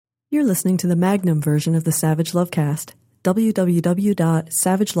You're listening to the Magnum version of the Savage Lovecast.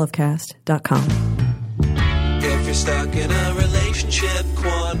 www.savagelovecast.com. If you're stuck in a relationship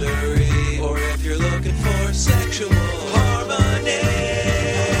quandary, or if you're looking for sexual harmony,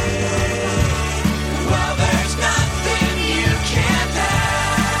 well, there's nothing you can't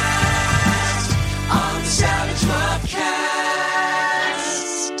ask on the Savage Lovecast.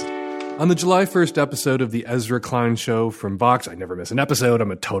 On the July 1st episode of the Ezra Klein Show from Vox, I never miss an episode, I'm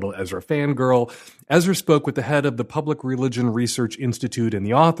a total Ezra fangirl, Ezra spoke with the head of the Public Religion Research Institute and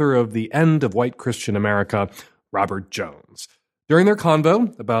the author of The End of White Christian America, Robert Jones. During their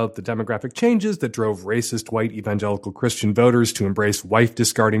convo about the demographic changes that drove racist white evangelical Christian voters to embrace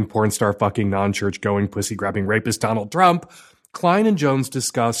wife-discarding, porn star fucking, non-church going, pussy-grabbing rapist Donald Trump, Klein and Jones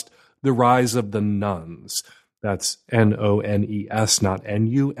discussed the rise of the nuns. That's N-O-N-E-S, not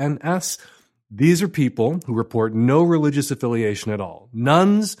N-U-N-S. These are people who report no religious affiliation at all.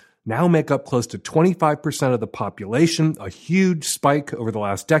 Nuns now make up close to 25% of the population, a huge spike over the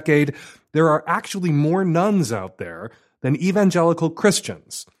last decade. There are actually more nuns out there than evangelical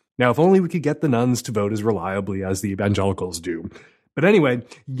Christians. Now, if only we could get the nuns to vote as reliably as the evangelicals do. But anyway,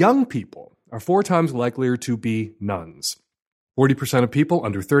 young people are 4 times likelier to be nuns. 40% of people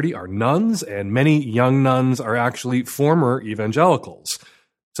under 30 are nuns, and many young nuns are actually former evangelicals.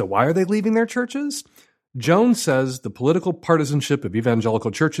 So why are they leaving their churches? Jones says the political partisanship of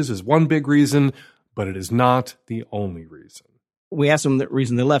evangelical churches is one big reason, but it is not the only reason. We asked them the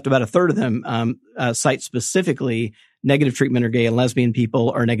reason they left. About a third of them cite specifically negative treatment of gay and lesbian people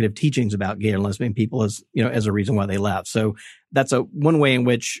or negative teachings about gay and lesbian people as a reason why they left. So that's one way in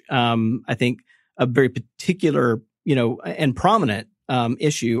which I think a very particular and prominent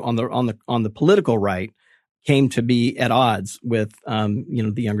issue on the political right came to be at odds with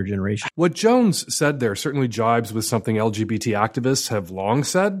the younger generation. What Jones said there certainly jibes with something LGBT activists have long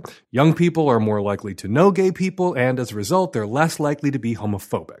said. Young people are more likely to know gay people, and as a result, they're less likely to be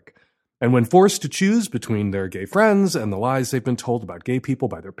homophobic. And when forced to choose between their gay friends and the lies they've been told about gay people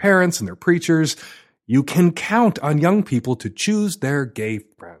by their parents and their preachers, you can count on young people to choose their gay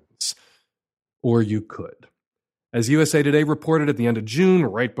friends. Or you could. As USA Today reported at the end of June,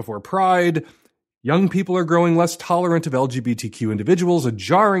 right before Pride, young people are growing less tolerant of LGBTQ individuals, a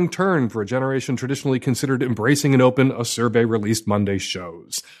jarring turn for a generation traditionally considered embracing and open, a survey released Monday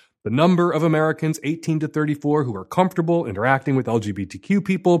shows. The number of Americans 18 to 34 who are comfortable interacting with LGBTQ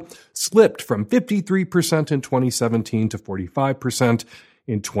people slipped from 53% in 2017 to 45%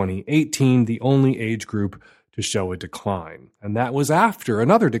 in 2018, the only age group to show a decline. And that was after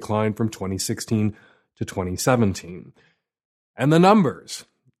another decline from 2016 to 2017. And the numbers,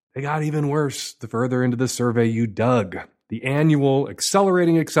 they got even worse the further into the survey you dug. The annual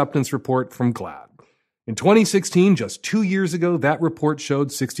Accelerating Acceptance Report from GLAAD. In 2016, just 2 years ago, that report showed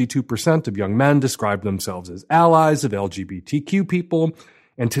 62% of young men described themselves as allies of LGBTQ people,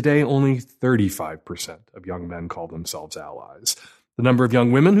 and today only 35% of young men call themselves allies. The number of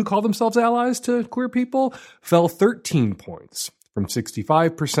young women who call themselves allies to queer people fell 13 points, from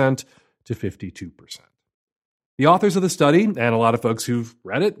 65% to 52%. The authors of the study, and a lot of folks who've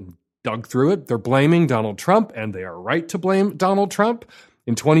read it and dug through it, they're blaming Donald Trump, and they are right to blame Donald Trump.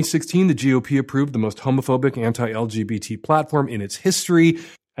 In 2016, the GOP approved the most homophobic anti-LGBT platform in its history,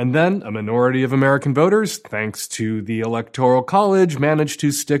 and then a minority of American voters, thanks to the Electoral College, managed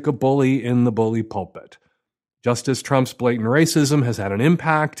to stick a bully in the bully pulpit. Just as Trump's blatant racism has had an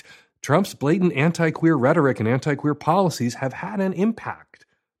impact, Trump's blatant anti-queer rhetoric and anti-queer policies have had an impact,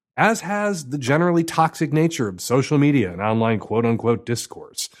 as has the generally toxic nature of social media and online quote-unquote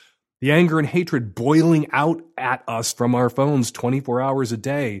discourse. The anger and hatred boiling out at us from our phones 24 hours a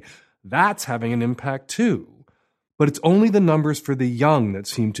day, that's having an impact too. But it's only the numbers for the young that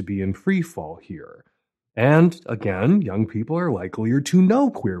seem to be in free fall here. And again, young people are likelier to know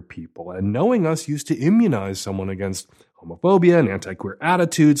queer people, and knowing us used to immunize someone against homophobia and anti-queer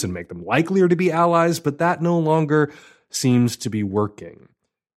attitudes and make them likelier to be allies, but that no longer seems to be working.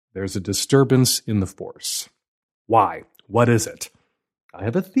 There's a disturbance in the force. Why? What is it? I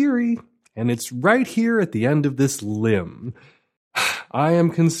have a theory, and it's right here at the end of this limb. I am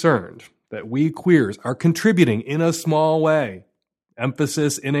concerned that we queers are contributing in a small way,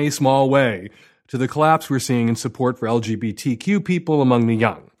 emphasis in a small way, to the collapse we're seeing in support for LGBTQ people among the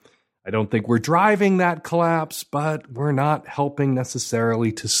young. I don't think we're driving that collapse, but we're not helping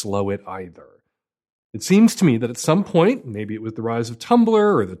necessarily to slow it either. It seems to me that at some point, maybe it was the rise of Tumblr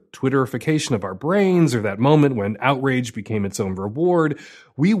or the Twitterification of our brains or that moment when outrage became its own reward,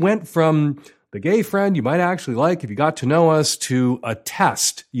 we went from the gay friend you might actually like if you got to know us to a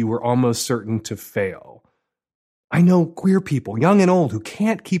test you were almost certain to fail. I know queer people, young and old, who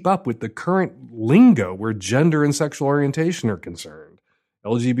can't keep up with the current lingo where gender and sexual orientation are concerned.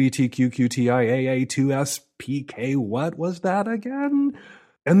 LGBTQQTIAA2SPK, what was that again?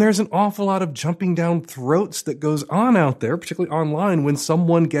 And there's an awful lot of jumping down throats that goes on out there, particularly online, when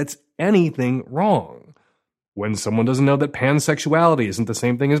someone gets anything wrong. When someone doesn't know that pansexuality isn't the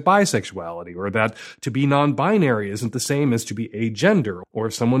same thing as bisexuality, or that to be non-binary isn't the same as to be agender, or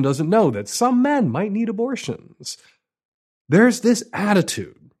if someone doesn't know that some men might need abortions. There's this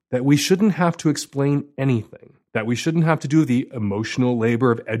attitude that we shouldn't have to explain anything, that we shouldn't have to do the emotional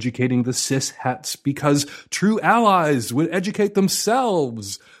labor of educating the cis-hets because true allies would educate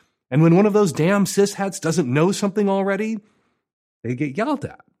themselves. And when one of those damn cis-hets doesn't know something already, they get yelled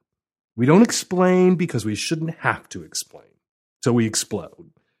at. We don't explain because we shouldn't have to explain. So we explode,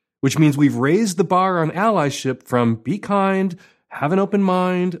 which means we've raised the bar on allyship from be kind, have an open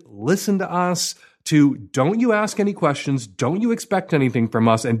mind, listen to us, to don't you ask any questions, don't you expect anything from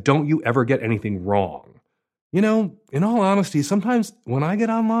us, and don't you ever get anything wrong. You know, in all honesty, sometimes when I get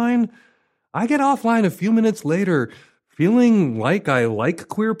online, I get offline a few minutes later feeling like I like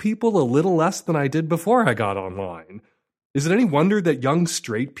queer people a little less than I did before I got online. Is it any wonder that young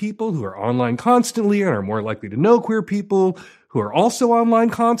straight people who are online constantly and are more likely to know queer people, who are also online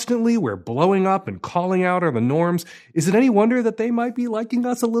constantly, where blowing up and calling out are the norms, is it any wonder that they might be liking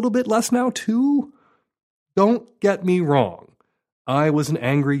us a little bit less now too? Don't get me wrong. I was an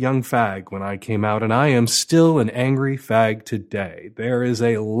angry young fag when I came out, and I am still an angry fag today. There is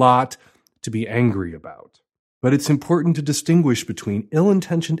a lot to be angry about. But it's important to distinguish between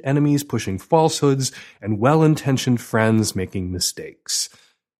ill-intentioned enemies pushing falsehoods and well-intentioned friends making mistakes.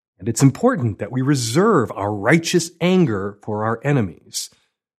 And it's important that we reserve our righteous anger for our enemies.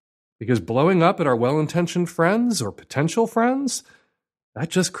 Because blowing up at our well-intentioned friends or potential friends, that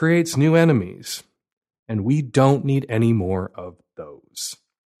just creates new enemies. And we don't need any more of those.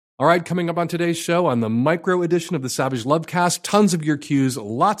 All right, coming up on today's show, on the micro edition of the Savage Lovecast, tons of your Q's,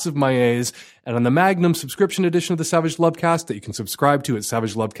 lots of my A's, and on the Magnum subscription edition of the Savage Lovecast that you can subscribe to at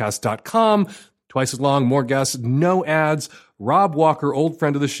savagelovecast.com, twice as long, more guests, no ads. Rob Walker, old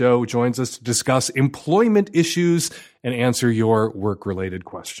friend of the show, joins us to discuss employment issues and answer your work-related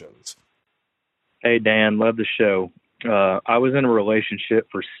questions. Hey, Dan, love the show. I was in a relationship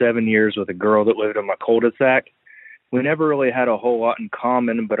for 7 years with a girl that lived in my cul-de-sac. We never really had a whole lot in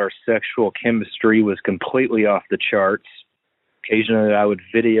common, but our sexual chemistry was completely off the charts. Occasionally, I would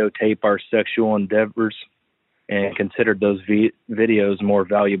videotape our sexual endeavors and considered those videos more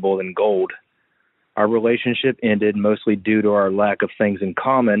valuable than gold. Our relationship ended mostly due to our lack of things in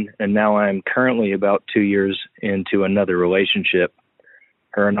common, and now I am currently about 2 years into another relationship.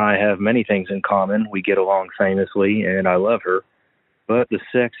 Her and I have many things in common. We get along famously, and I love her. But the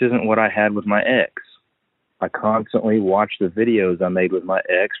sex isn't what I had with my ex. I constantly watch the videos I made with my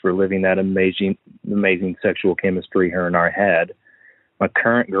ex for living that amazing sexual chemistry her and I had. My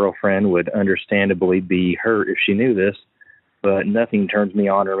current girlfriend would understandably be hurt if she knew this, but nothing turns me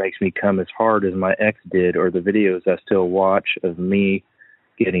on or makes me come as hard as my ex did or the videos I still watch of me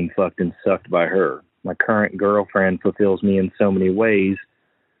getting fucked and sucked by her. My current girlfriend fulfills me in so many ways,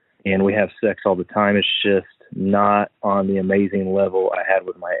 and we have sex all the time. It's just not on the amazing level I had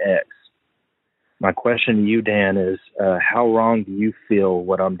with my ex. My question to you, Dan, is how wrong do you feel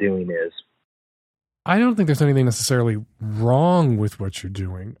what I'm doing is? I don't think there's anything necessarily wrong with what you're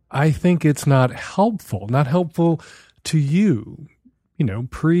doing. I think it's not helpful to you. You know,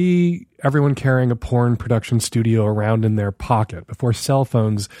 pre everyone carrying a porn production studio around in their pocket, before cell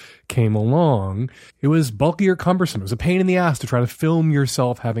phones came along, it was bulky or cumbersome. It was a pain in the ass to try to film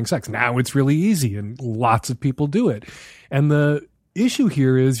yourself having sex. Now it's really easy and lots of people do it. And the issue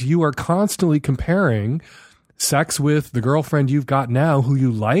here is you are constantly comparing sex with the girlfriend you've got now who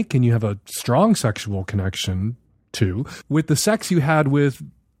you like and you have a strong sexual connection to, with the sex you had with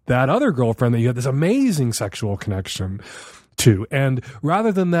that other girlfriend that you had this amazing sexual connection to. And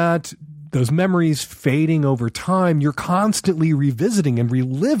rather than that, those memories fading over time, you're constantly revisiting and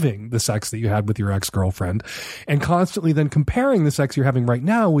reliving the sex that you had with your ex-girlfriend and constantly then comparing the sex you're having right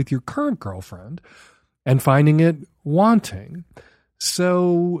now with your current girlfriend and finding it wanting.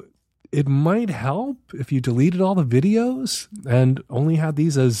 So it might help if you deleted all the videos and only had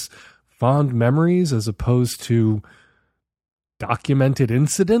these as fond memories as opposed to documented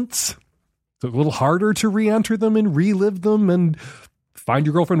incidents. It's a little harder to re-enter them and relive them and find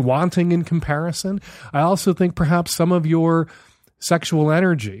your girlfriend wanting in comparison. I also think perhaps some of your sexual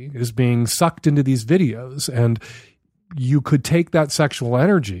energy is being sucked into these videos, and you could take that sexual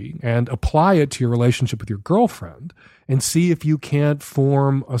energy and apply it to your relationship with your girlfriend and see if you can't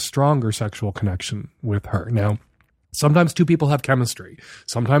form a stronger sexual connection with her. Now, Sometimes two people have chemistry.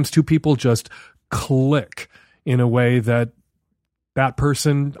 Sometimes two people just click in a way that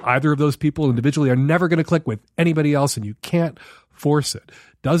person, either of those people individually, are never going to click with anybody else, and you can't force it.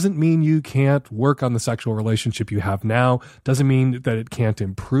 Doesn't mean you can't work on the sexual relationship you have now. Doesn't mean that it can't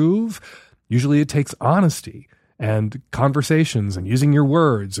improve. Usually it takes honesty and conversations and using your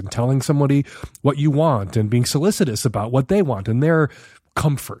words and telling somebody what you want and being solicitous about what they want and their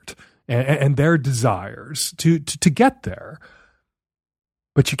comfort and their desires to get there.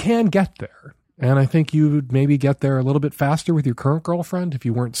 But you can get there. And I think you would maybe get there a little bit faster with your current girlfriend if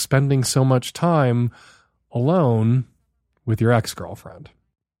you weren't spending so much time alone with your ex-girlfriend.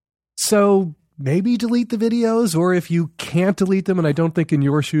 So maybe delete the videos, or if you can't delete them, and I don't think in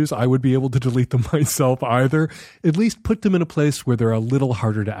your shoes I would be able to delete them myself either, at least put them in a place where they're a little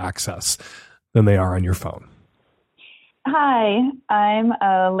harder to access than they are on your phone. Hi, I'm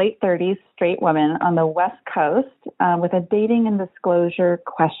a late 30s straight woman on the West Coast with a dating and disclosure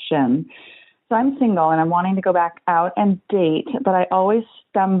question. So I'm single and I'm wanting to go back out and date, but I always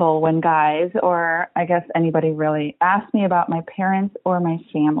stumble when guys, or I guess anybody really, ask me about my parents or my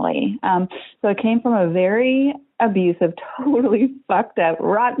family. So I came from a very abusive, totally fucked up,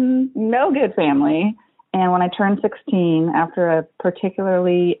 rotten, no good family. And when I turned 16, after a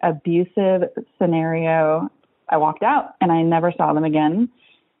particularly abusive scenario, I walked out and I never saw them again.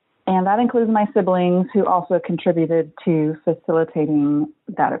 And that includes my siblings, who also contributed to facilitating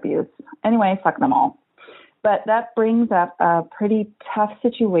that abuse. Anyway, fuck them all. But that brings up a pretty tough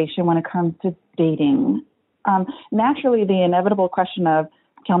situation when it comes to dating. Naturally, the inevitable question of,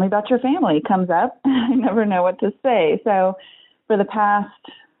 tell me about your family, comes up. I never know what to say. So for the past,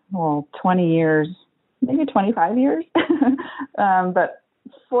 20 years, maybe 25 years, but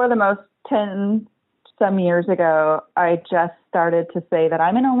for the most 10 some years ago, I just started to say that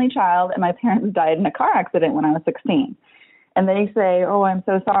I'm an only child and my parents died in a car accident when I was 16. And they say, oh, I'm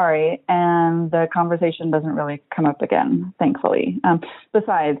so sorry. And the conversation doesn't really come up again, thankfully.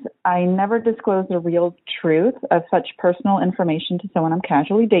 Besides, I never disclose the real truth of such personal information to someone I'm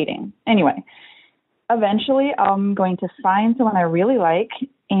casually dating. Anyway, eventually I'm going to find someone I really like,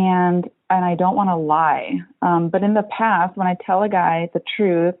 and I don't want to lie. But in the past, when I tell a guy the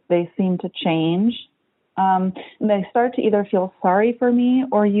truth, they seem to change. And they start to either feel sorry for me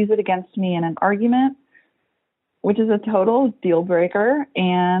or use it against me in an argument, which is a total deal breaker.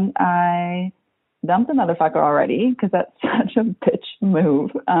 And I dumped the motherfucker already because that's such a bitch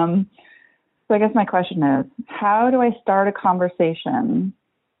move. So I guess my question is, how do I start a conversation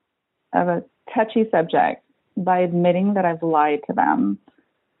of a touchy subject by admitting that I've lied to them,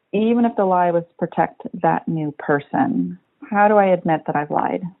 even if the lie was to protect that new person? How do I admit that I've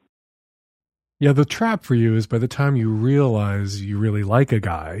lied? Yeah, the trap for you is by the time you realize you really like a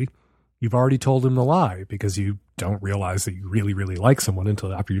guy, you've already told him the lie, because you don't realize that you really, really like someone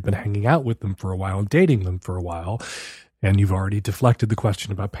until after you've been hanging out with them for a while and dating them for a while. And you've already deflected the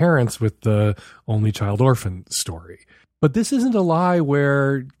question about parents with the only child orphan story. But this isn't a lie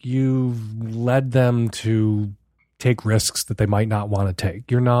where you've led them to take risks that they might not want to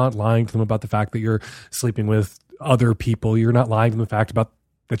take. You're not lying to them about the fact that you're sleeping with other people. You're not lying to them the fact about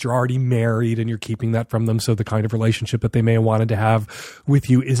that you're already married and you're keeping that from them, so the kind of relationship that they may have wanted to have with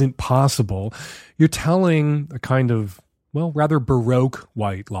you isn't possible. You're telling a kind of, rather Baroque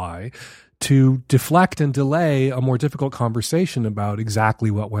white lie to deflect and delay a more difficult conversation about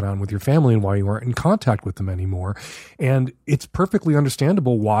exactly what went on with your family and why you weren't in contact with them anymore. And it's perfectly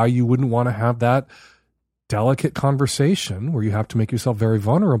understandable why you wouldn't want to have that delicate conversation where you have to make yourself very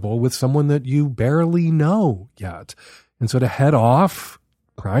vulnerable with someone that you barely know yet. And so to head off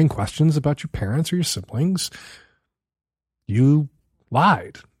prying questions about your parents or your siblings, you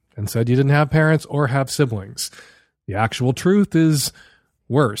lied and said you didn't have parents or have siblings. The actual truth is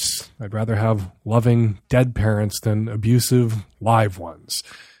worse. I'd rather have loving dead parents than abusive live ones.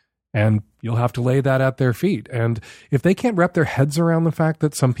 And you'll have to lay that at their feet. And if they can't wrap their heads around the fact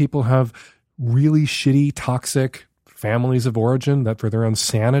that some people have really shitty, toxic families of origin that for their own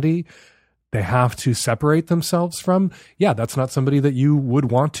sanity they have to separate themselves from, that's not somebody that you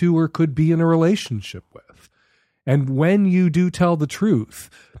would want to or could be in a relationship with. And when you do tell the truth,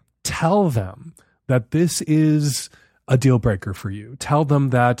 tell them that this is a deal breaker for you. Tell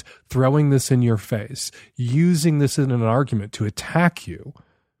them that throwing this in your face, using this in an argument to attack you,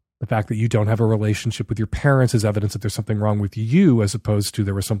 the fact that you don't have a relationship with your parents is evidence that there's something wrong with you, as opposed to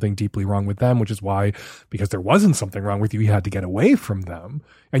there was something deeply wrong with them, which is why, because there wasn't something wrong with you, you had to get away from them.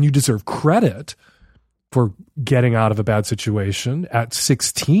 And you deserve credit for getting out of a bad situation at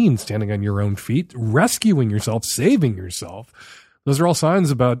 16, standing on your own feet, rescuing yourself, saving yourself. Those are all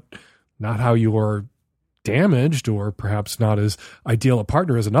signs about not how your damaged or perhaps not as ideal a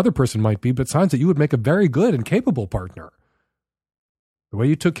partner as another person might be, but signs that you would make a very good and capable partner. The way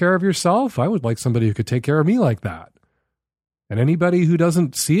you took care of yourself, I would like somebody who could take care of me like that. And anybody who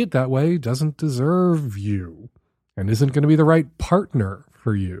doesn't see it that way doesn't deserve you and isn't going to be the right partner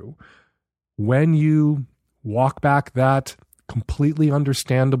for you. When you walk back that completely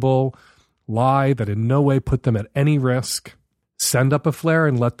understandable lie that in no way put them at any risk, send up a flare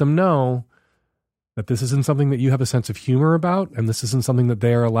and let them know that this isn't something that you have a sense of humor about, and this isn't something that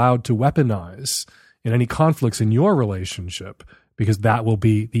they are allowed to weaponize in any conflicts in your relationship, because that will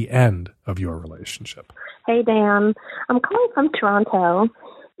be the end of your relationship. Hey, Dan. I'm calling from Toronto,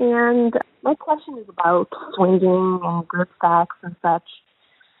 and my question is about swinging and group sex and such.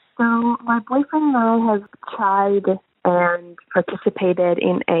 So my boyfriend and I have tried and participated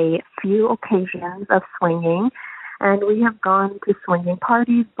in a few occasions of swinging, and we have gone to swinging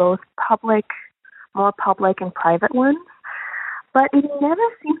parties, both more public and private ones, but it never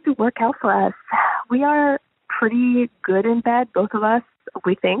seems to work out for us. We are pretty good in bed, both of us,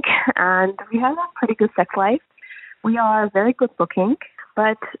 we think, and we have a pretty good sex life. We are very good looking,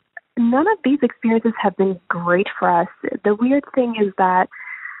 but none of these experiences have been great for us. The weird thing is that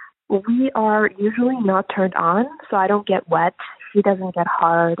we are usually not turned on, so I don't get wet, he doesn't get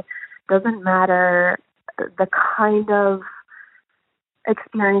hard. Doesn't matter the kind of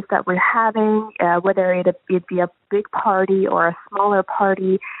experience that we're having, whether it be a big party or a smaller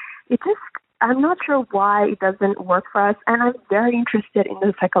party. I'm not sure why it doesn't work for us, and I'm very interested in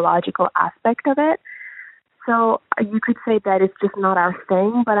the psychological aspect of it. So you could say that it's just not our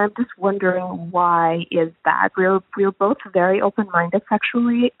thing, but I'm just wondering why is that. We're both very open-minded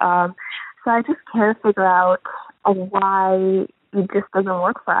sexually, so I just can't figure out why it just doesn't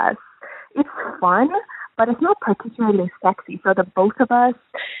work for us. It's fun, but it's not particularly sexy. So the both of us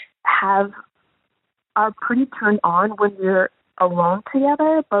are pretty turned on when we're alone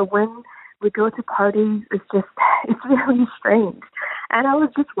together, but when we go to parties, it's really strange. And I was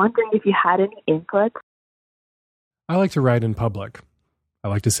just wondering if you had any input. I like to write in public. I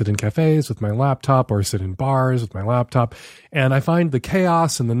like to sit in cafes with my laptop or sit in bars with my laptop. And I find the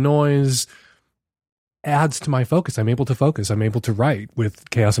chaos and the noise adds to my focus. I'm able to focus. I'm able to write with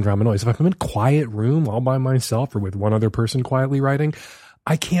chaos and drama noise. If I'm in a quiet room all by myself or with one other person quietly writing,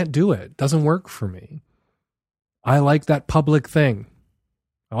 I can't do it. It doesn't work for me. I like that public thing.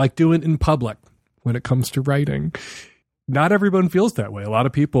 I like doing it in public when it comes to writing. Not everyone feels that way. A lot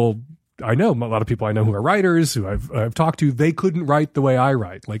of people I know who are writers, who I've talked to, they couldn't write the way I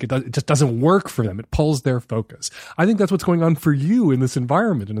write. Like it just doesn't work for them. It pulls their focus. I think that's what's going on for you in this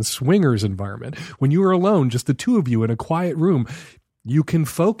environment, in a swingers environment. When you are alone, just the two of you in a quiet room, you can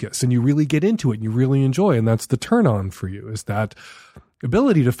focus and you really get into it and you really enjoy. And that's the turn on for you, is that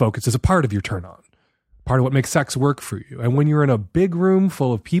ability to focus is a part of your turn on, part of what makes sex work for you. And when you're in a big room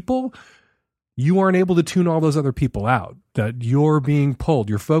full of people, you aren't able to tune all those other people out, that you're being pulled,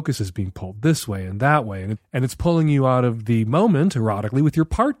 your focus is being pulled this way and that way, and it's pulling you out of the moment erotically with your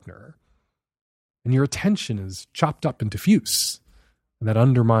partner. And your attention is chopped up and diffuse, and that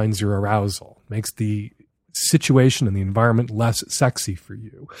undermines your arousal, makes the situation and the environment less sexy for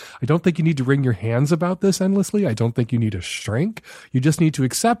you. I don't think you need to wring your hands about this endlessly. I don't think you need to shrink. You just need to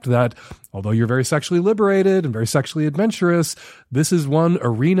accept that although you're very sexually liberated and very sexually adventurous, this is one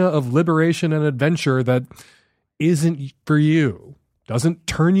arena of liberation and adventure that isn't for you. Doesn't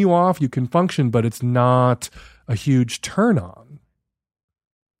turn you off. You can function, but it's not a huge turn on.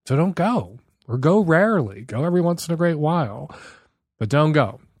 So don't go, or go rarely. Go every once in a great while, but don't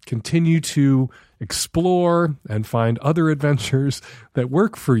go. Continue to explore and find other adventures that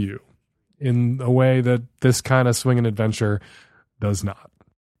work for you in a way that this kind of swinging adventure does not.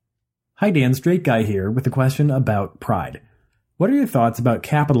 Hi, Dan, Straight Guy here with a question about pride. What are your thoughts about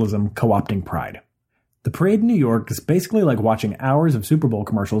capitalism co-opting pride? The parade in New York is basically like watching hours of Super Bowl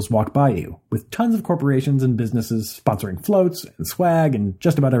commercials walk by you, with tons of corporations and businesses sponsoring floats and swag and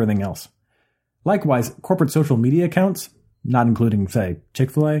just about everything else. Likewise, corporate social media accounts, not including, say,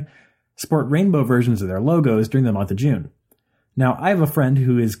 Chick-fil-A, sport rainbow versions of their logos during the month of June. Now, I have a friend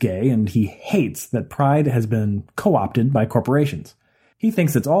who is gay, and he hates that pride has been co-opted by corporations. He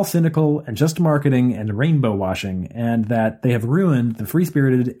thinks it's all cynical and just marketing and rainbow washing, and that they have ruined the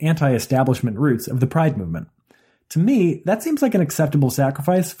free-spirited, anti-establishment roots of the pride movement. To me, that seems like an acceptable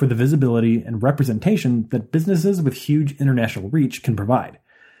sacrifice for the visibility and representation that businesses with huge international reach can provide.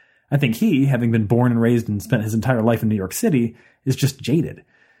 I think he, having been born and raised and spent his entire life in New York City, is just jaded,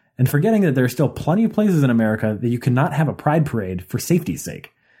 and forgetting that there are still plenty of places in America that you cannot have a pride parade for safety's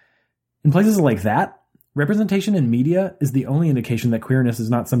sake. In places like that, representation in media is the only indication that queerness is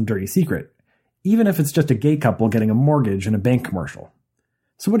not some dirty secret. even if it's just a gay couple getting a mortgage in a bank commercial.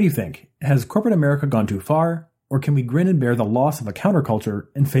 So what do you think? Has corporate America gone too far, or can we grin and bear the loss of a counterculture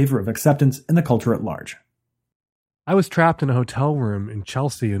in favor of acceptance in the culture at large? I was trapped in a hotel room in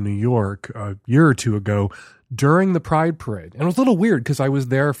Chelsea in New York a year or two ago during the Pride Parade. And it was a little weird because I was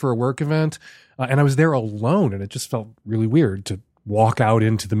there for a work event and I was there alone, and it just felt really weird to walk out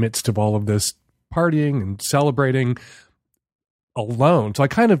into the midst of all of this partying and celebrating alone. So I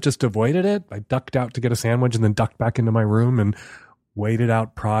kind of just avoided it. I ducked out to get a sandwich and then ducked back into my room and waited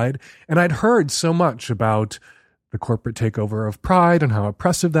out Pride. And I'd heard so much about the corporate takeover of Pride and how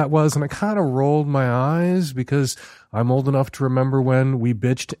oppressive that was. And I kind of rolled my eyes because I'm old enough to remember when we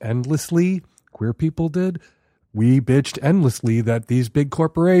bitched endlessly, queer people did. We bitched endlessly that these big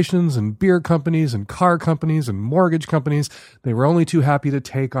corporations and beer companies and car companies and mortgage companies, they were only too happy to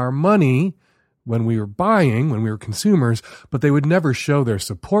take our money when we were buying, when we were consumers, but they would never show their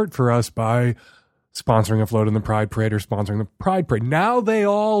support for us by sponsoring a float in the Pride Parade or sponsoring the Pride Parade. Now they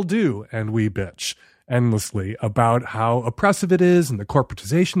all do, and we bitch endlessly about how oppressive it is and the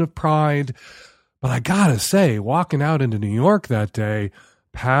corporatization of Pride. But I gotta say, walking out into New York that day,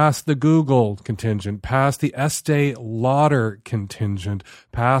 past the Google contingent, past the Estee Lauder contingent,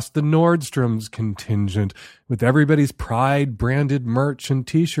 past the Nordstrom's contingent, with everybody's Pride branded merch and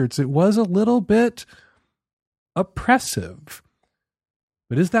t-shirts, it was a little bit oppressive.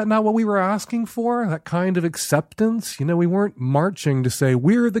 But is that not what we were asking for? That kind of acceptance? You know, we weren't marching to say,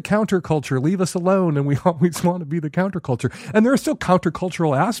 we're the counterculture, leave us alone, and we always want to be the counterculture. And there are still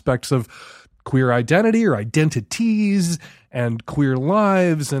countercultural aspects of queer identity or identities and queer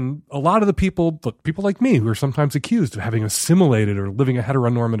lives. And a lot of the people like me, who are sometimes accused of having assimilated or living a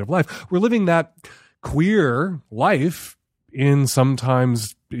heteronormative life, we're living that queer life in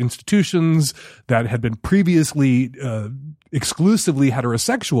sometimes institutions that had been previously exclusively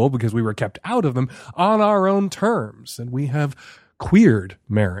heterosexual because we were kept out of them on our own terms. And we have queered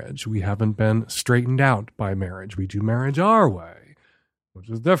marriage. We haven't been straightened out by marriage. We do marriage our way, which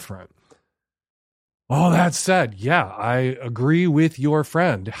is different. All that said, yeah, I agree with your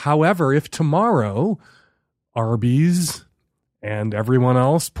friend. However, if tomorrow Arby's and everyone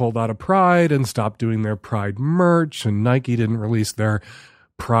else pulled out of Pride and stopped doing their Pride merch and Nike didn't release their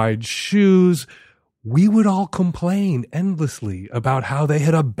Pride shoes, we would all complain endlessly about how they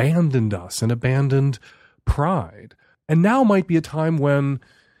had abandoned us and abandoned Pride. And now might be a time when,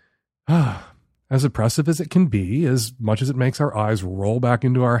 as oppressive as it can be, as much as it makes our eyes roll back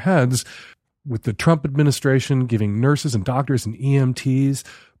into our heads, with the Trump administration giving nurses and doctors and EMTs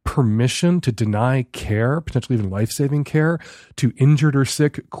permission to deny care, potentially even life-saving care, to injured or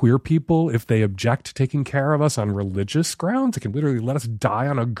sick queer people if they object to taking care of us on religious grounds. It can literally let us die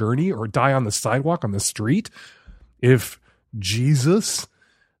on a gurney or die on the sidewalk on the street. If Jesus,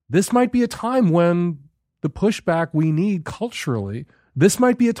 this might be a time when the pushback we need culturally, this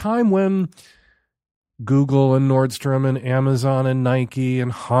might be a time when Google and Nordstrom and Amazon and Nike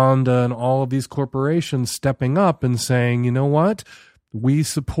and Honda and all of these corporations stepping up and saying, you know what? We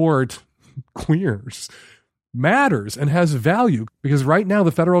support queers matters and has value, because right now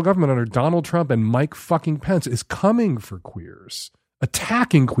the federal government under Donald Trump and Mike fucking Pence is coming for queers,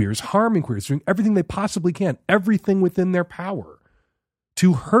 attacking queers, harming queers, doing everything they possibly can, everything within their power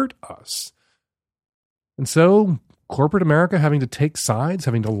to hurt us. And so corporate America having to take sides,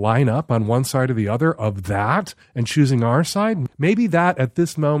 having to line up on one side or the other of that and choosing our side, maybe that at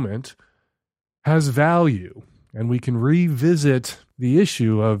this moment has value. And we can revisit the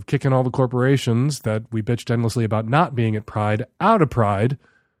issue of kicking all the corporations that we bitched endlessly about not being at Pride out of Pride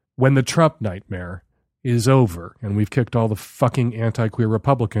when the Trump nightmare is over and we've kicked all the fucking anti-queer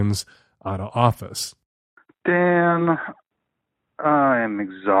Republicans out of office. Dan, I am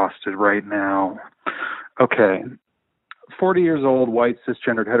exhausted right now. Okay. 40 years old, white,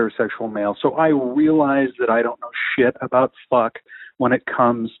 cisgendered, heterosexual male. So I realize that I don't know shit about fuck when it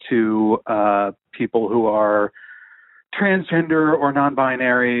comes to people who are transgender or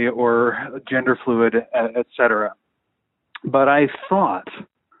non-binary or gender fluid, etc. But I thought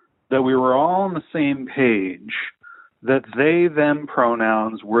that we were all on the same page, that they, them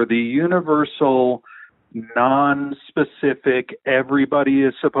pronouns were the universal, non-specific, everybody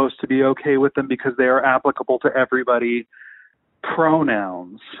is supposed to be okay with them because they are applicable to everybody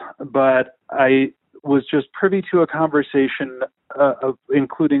pronouns. But I was just privy to a conversation of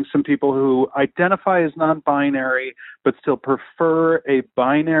including some people who identify as non-binary but still prefer a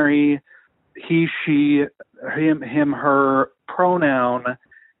binary he, she, him, her pronoun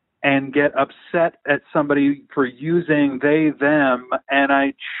and get upset at somebody for using they, them. And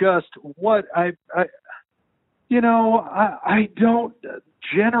I just,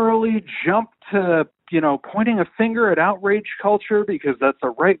 generally jump to, pointing a finger at outrage culture because that's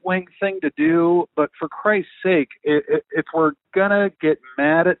a right-wing thing to do. But for Christ's sake, if we're gonna get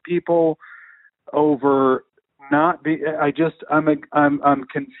mad at people over not be, I'm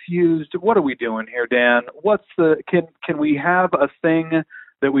confused. What are we doing here, Dan? Can we have a thing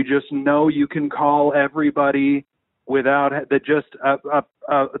that we just know you can call everybody without that, just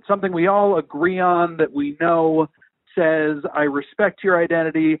something we all agree on that we know says, I respect your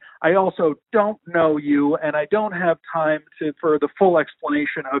identity. I also don't know you, and I don't have time for the full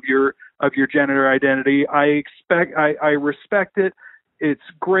explanation of your gender identity. I respect it. It's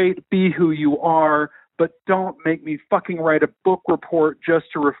great. Be who you are, but don't make me fucking write a book report just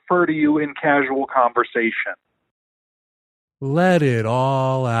to refer to you in casual conversation. Let it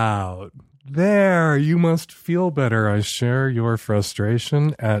all out. There, you must feel better. I share your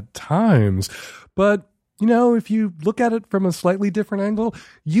frustration at times. But, if you look at it from a slightly different angle,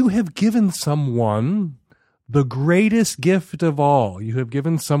 you have given someone the greatest gift of all. You have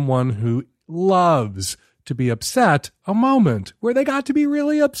given someone who loves to be upset a moment where they got to be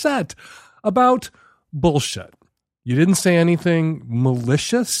really upset about bullshit. You didn't say anything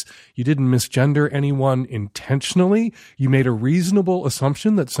malicious. You didn't misgender anyone intentionally. You made a reasonable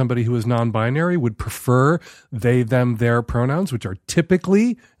assumption that somebody who is non-binary would prefer they, them, their pronouns, which are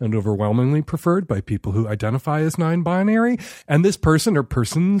typically and overwhelmingly preferred by people who identify as non-binary. And this person or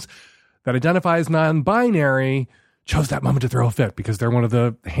persons that identify as non-binary chose that moment to throw a fit because they're one of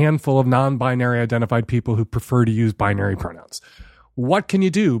the handful of non-binary identified people who prefer to use binary pronouns. What can you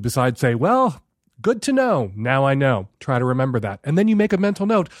do besides say, well, good to know. Now I know. Try to remember that. And then you make a mental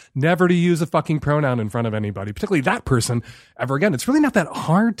note never to use a fucking pronoun in front of anybody, particularly that person, ever again. It's really not that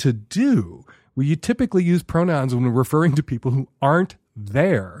hard to do. You typically use pronouns when we're referring to people who aren't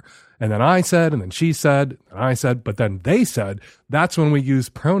there. And then I said, and then she said, and I said, but then they said. That's when we use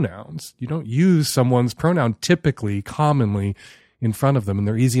pronouns. You don't use someone's pronoun typically, commonly, in front of them. And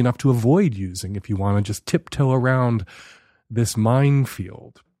they're easy enough to avoid using if you want to just tiptoe around this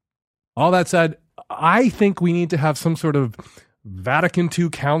minefield. All that said, I think we need to have some sort of Vatican II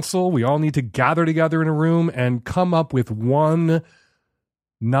council. We all need to gather together in a room and come up with one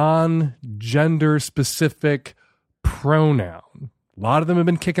non-gender specific pronoun. A lot of them have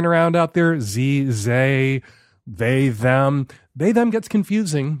been kicking around out there. Ze, they, them. They, them gets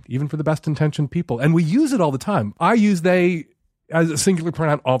confusing, even for the best intentioned people. And we use it all the time. I use they as a singular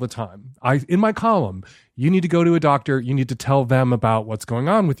pronoun all the time. In my column, you need to go to a doctor. You need to tell them about what's going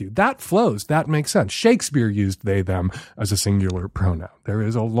on with you. That flows. That makes sense. Shakespeare used they, them as a singular pronoun. There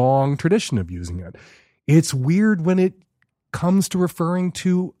is a long tradition of using it. It's weird when it comes to referring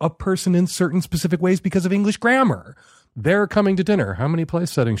to a person in certain specific ways because of English grammar. They're coming to dinner. How many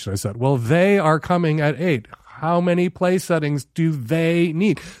place settings should I set? Well, they are coming at 8. How many place settings do they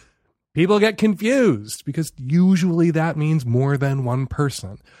need? People get confused because usually that means more than one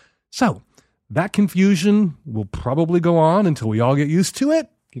person. So that confusion will probably go on until we all get used to it.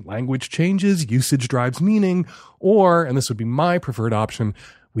 Language changes, usage drives meaning, or, and this would be my preferred option,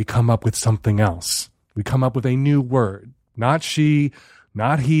 we come up with something else. We come up with a new word. Not she,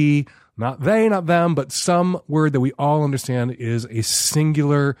 not he, not they, not them, but some word that we all understand is a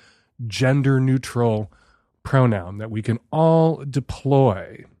singular gender-neutral pronoun that we can all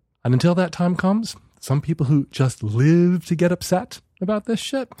deploy. And until that time comes, some people who just live to get upset about this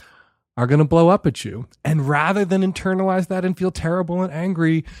shit are going to blow up at you. And rather than internalize that and feel terrible and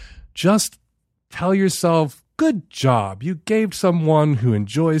angry, just tell yourself, good job. You gave someone who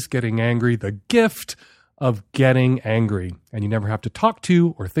enjoys getting angry the gift of getting angry. And you never have to talk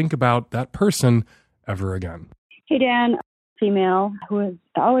to or think about that person ever again. Hey, Dan. Female who has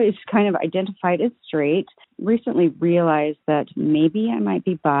always kind of identified as straight, recently realized that maybe I might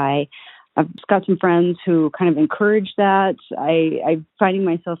be bi. I've got some friends who kind of encourage that. I'm finding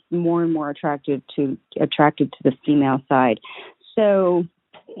myself more and more attracted to the female side. So,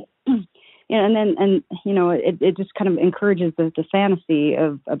 it just kind of encourages the fantasy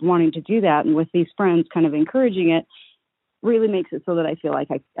of wanting to do that. And with these friends kind of encouraging it, really makes it so that I feel like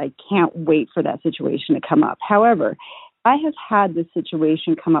I can't wait for that situation to come up. However, I have had this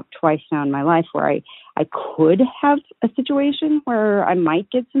situation come up twice now in my life where I could have a situation where I might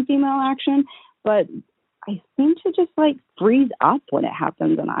get some female action, but I seem to just freeze up when it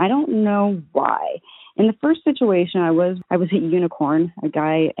happens, and I don't know why. In the first situation, I was at Unicorn, a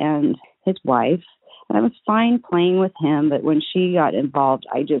guy and his wife, and I was fine playing with him, but when she got involved,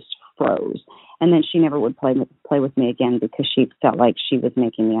 I just froze. And then she never would play with me again because she felt like she was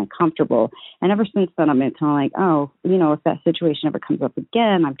making me uncomfortable. And ever since then, I've been kind of if that situation ever comes up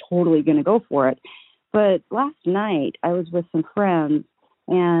again, I'm totally going to go for it. But last night, I was with some friends,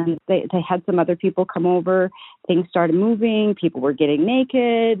 and they had some other people come over. Things started moving. People were getting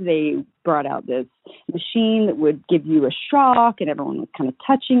naked. They brought out this machine that would give you a shock, and everyone was kind of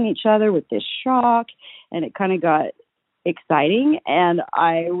touching each other with this shock, and it kind of got exciting. And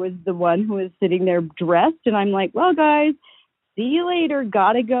I was the one who was sitting there dressed, and I'm like, well, guys, see you later,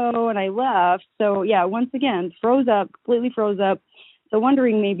 gotta go. And I left. So yeah, once again, completely froze up. So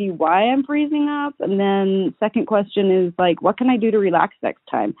wondering maybe why I'm freezing up. And then second question is like, what can I do to relax next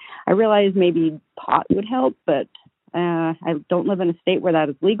time? I realize maybe pot would help, but I don't live in a state where that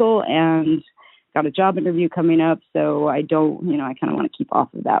is legal, and got a job interview coming up. So I don't, I kind of want to keep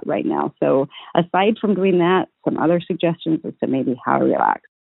off of that right now. So aside from doing that, some other suggestions as to maybe how to relax.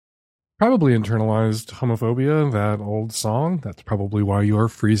 Probably internalized homophobia, that old song. That's probably why you're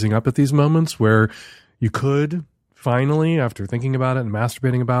freezing up at these moments where you could finally, after thinking about it and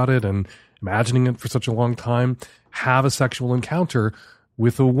masturbating about it and imagining it for such a long time, have a sexual encounter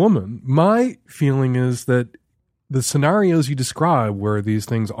with a woman. My feeling is that the scenarios you describe where these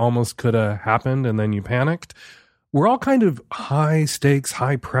things almost could have happened and then you panicked were all kind of high stakes,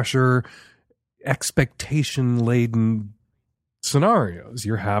 high pressure, expectation laden scenarios.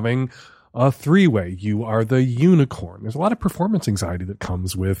 You're having a three-way. You are the unicorn. There's a lot of performance anxiety that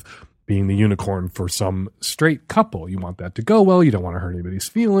comes with being the unicorn for some straight couple. You want that to go well. You don't want to hurt anybody's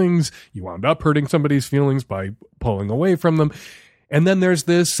feelings. You wound up hurting somebody's feelings by pulling away from them. And then there's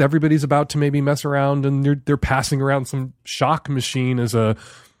this, everybody's about to maybe mess around and they're passing around some shock machine as a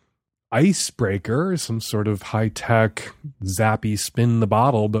icebreaker, some sort of high-tech zappy spin the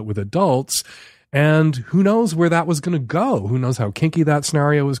bottle, but with adults. And who knows where that was going to go? Who knows how kinky that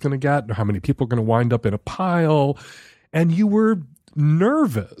scenario was going to get, or how many people are going to wind up in a pile. And you were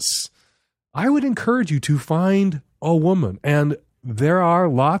nervous. I would encourage you to find a woman. And there are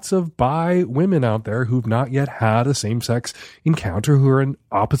lots of bi women out there who've not yet had a same-sex encounter, who are in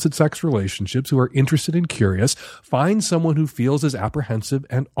opposite-sex relationships, who are interested and curious. Find someone who feels as apprehensive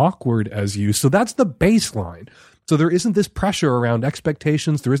and awkward as you. So that's the baseline. So there isn't this pressure around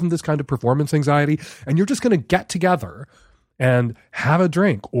expectations. There isn't this kind of performance anxiety. And you're just going to get together and have a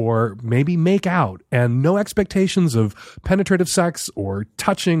drink or maybe make out, and no expectations of penetrative sex or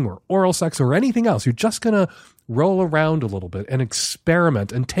touching or oral sex or anything else. You're just going to roll around a little bit and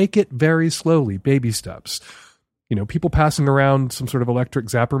experiment and take it very slowly, baby steps. People passing around some sort of electric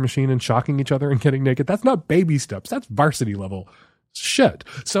zapper machine and shocking each other and getting naked. That's not baby steps. That's varsity level shit.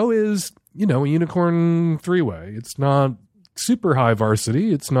 So is, a unicorn three-way. It's not super high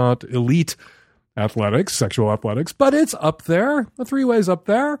varsity. It's not elite athletics, sexual athletics, but it's up there. The three-way's up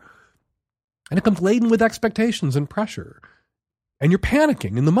there. And it comes laden with expectations and pressure. And you're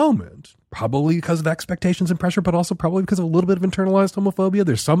panicking in the moment, probably because of expectations and pressure, but also probably because of a little bit of internalized homophobia.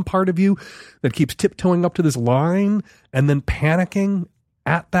 There's some part of you that keeps tiptoeing up to this line and then panicking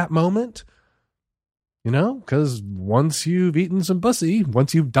at that moment. Because once you've eaten some pussy,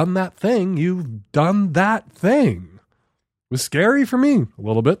 once you've done that thing, you've done that thing. It was scary for me a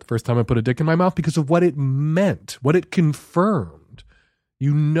little bit the first time I put a dick in my mouth because of what it meant, what it confirmed.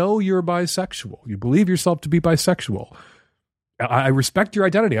 You're bisexual. You believe yourself to be bisexual. I respect your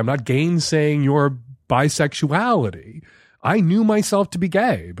identity. I'm not gainsaying your bisexuality. I knew myself to be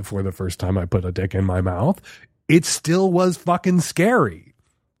gay before the first time I put a dick in my mouth. It still was fucking scary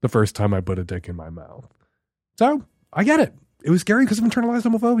the first time I put a dick in my mouth. So I get it. It was scary because of internalized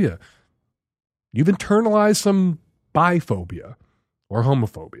homophobia. You've internalized some biphobia or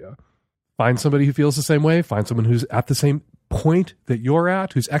homophobia. Find somebody who feels the same way. Find someone who's at the same point that you're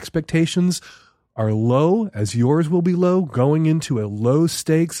at, whose expectations are low as yours will be low, going into a low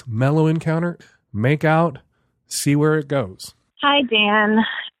stakes, mellow encounter. Make out, see where it goes. Hi, Dan.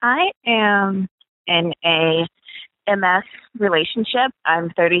 I am in a MS relationship.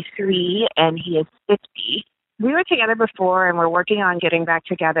 I'm 33 and he is 50. We were together before and we're working on getting back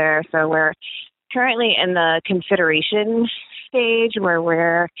together. So we're currently in the consideration stage where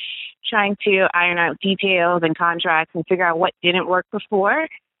we're trying to iron out details and contracts and figure out what didn't work before.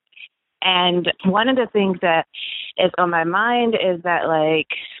 And one of the things that is on my mind is that,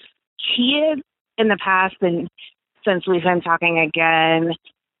 he had in the past, and since we've been talking again,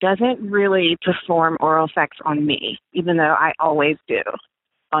 doesn't really perform oral sex on me, even though I always do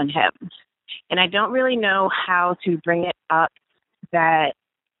on him. And I don't really know how to bring it up that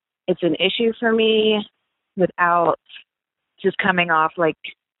it's an issue for me without just coming off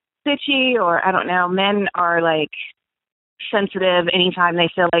bitchy, or I don't know. Men are sensitive anytime they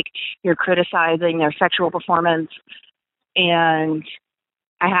feel like you're criticizing their sexual performance. And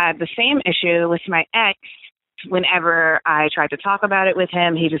I had the same issue with my ex. Whenever I tried to talk about it with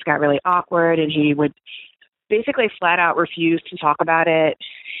him, he just got really awkward and he would basically flat out refuse to talk about it.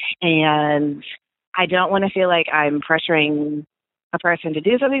 And I don't want to feel like I'm pressuring a person to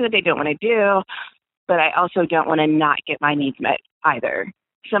do something that they don't want to do, but I also don't want to not get my needs met either.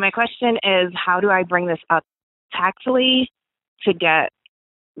 So my question is, how do I bring this up tactfully to get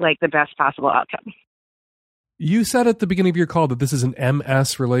like the best possible outcome? You said at the beginning of your call that this is an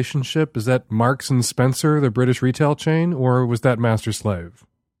MS relationship. Is that Marks and Spencer, the British retail chain, or was that master-slave?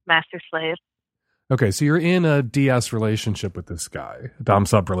 Master-slave. Okay, so you're in a DS relationship with this guy, a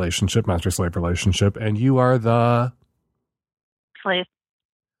dom-sub relationship, master-slave relationship, and you are the... Slave.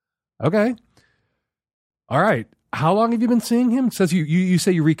 Okay. All right. How long have you been seeing him? It says you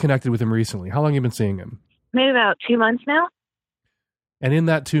say you reconnected with him recently. How long have you been seeing him? Maybe about 2 months now. And in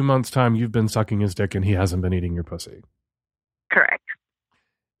that 2 months' time, you've been sucking his dick and he hasn't been eating your pussy. Correct.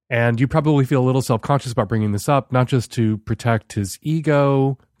 And you probably feel a little self-conscious about bringing this up, not just to protect his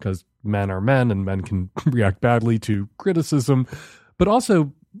ego, because men are men and men can react badly to criticism, but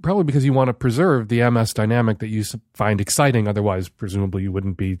also probably because you want to preserve the MS dynamic that you find exciting. Otherwise, presumably, you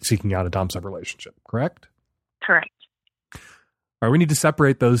wouldn't be seeking out a dom-sub relationship, correct? Correct. All right, we need to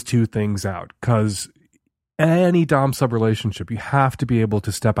separate those two things out, because any dom-sub relationship, you have to be able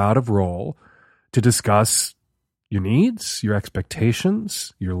to step out of role to discuss your needs, your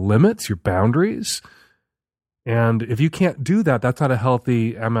expectations, your limits, your boundaries. And if you can't do that, that's not a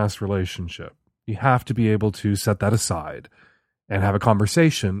healthy MS relationship. You have to be able to set that aside and have a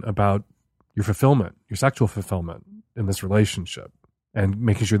conversation about your fulfillment, your sexual fulfillment in this relationship, and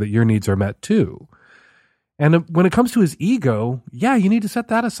making sure that your needs are met too. And when it comes to his ego, yeah, you need to set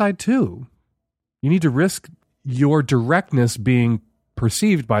that aside too. You need to risk your directness being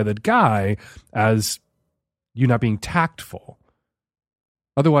perceived by the guy as you not being tactful.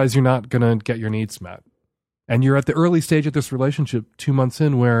 Otherwise, you're not going to get your needs met. And you're at the early stage of this relationship, 2 months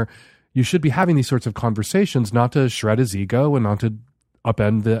in, where you should be having these sorts of conversations, not to shred his ego and not to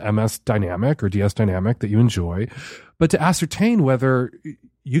upend the MS dynamic or DS dynamic that you enjoy, but to ascertain whether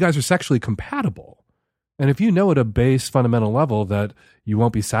you guys are sexually compatible. And if you know at a base fundamental level that you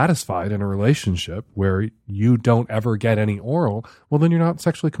won't be satisfied in a relationship where you don't ever get any oral, well, then you're not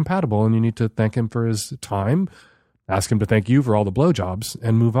sexually compatible and you need to thank him for his time, ask him to thank you for all the blowjobs,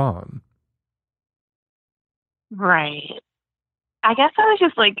 and move on. Right. I guess I was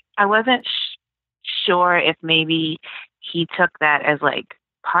just like, I wasn't sure if maybe he took that as like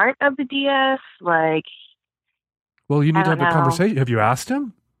part of the DS. Like, well, you need to have the conversation. Have you asked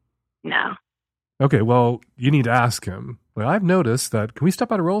him? No. Okay, well, you need to ask him. Well, I've noticed that. Can we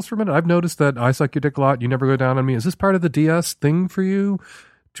step out of roles for a minute? I've noticed that I suck your dick a lot. You never go down on me. Is this part of the DS thing for you?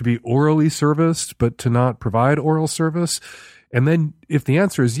 To be orally serviced, but to not provide oral service? And then if the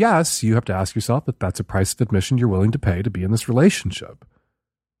answer is yes, you have to ask yourself if that's a price of admission you're willing to pay to be in this relationship.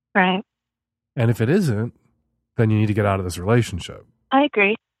 Right. And if it isn't, then you need to get out of this relationship. I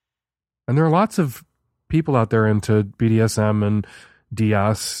agree. And there are lots of people out there into BDSM and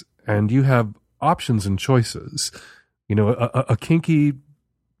DS, and you have options and choices. You know, a kinky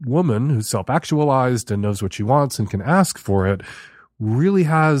woman who's self-actualized and knows what she wants and can ask for it really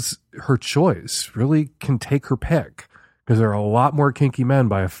has her choice, really can take her pick, because there are a lot more kinky men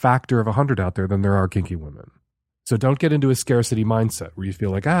by a factor of 100 out there than there are kinky women. So don't get into a scarcity mindset where you feel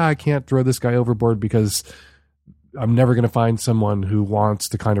like, I can't throw this guy overboard because I'm never going to find someone who wants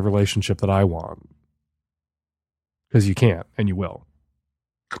the kind of relationship that I want. Because you can't, and you will.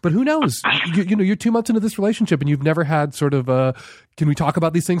 But who knows? You know, you're 2 months into this relationship and you've never had sort of a, can we talk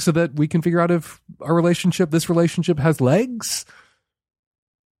about these things so that we can figure out if this relationship has legs?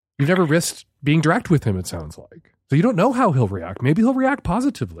 You've never risked being direct with him, it sounds like. So you don't know how he'll react. Maybe he'll react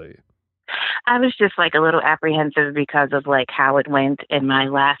positively. I was just like a little apprehensive because of like how it went in my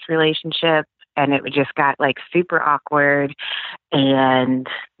last relationship, and it just got like super awkward and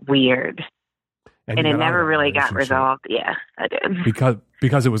weird. And it never really got resolved. Yeah, I did.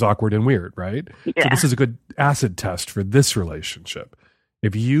 Because it was awkward and weird, right? Yeah. So this is a good acid test for this relationship.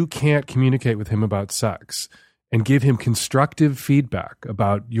 If you can't communicate with him about sex and give him constructive feedback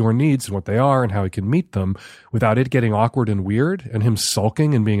about your needs and what they are and how he can meet them without it getting awkward and weird and him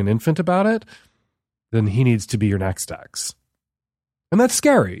sulking and being an infant about it, then he needs to be your next ex. And that's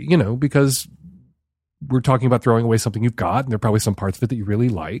scary, you know, because we're talking about throwing away something you've got, and there are probably some parts of it that you really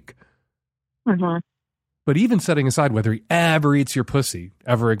like. Mm-hmm. But even setting aside whether he ever eats your pussy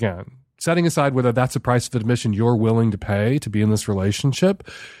ever again, setting aside whether that's a price of admission you're willing to pay to be in this relationship,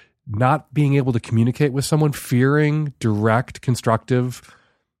 not being able to communicate with someone, fearing direct, constructive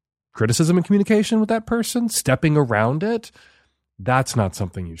criticism and communication with that person, stepping around it, that's not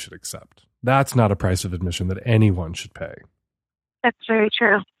something you should accept. That's not a price of admission that anyone should pay. That's very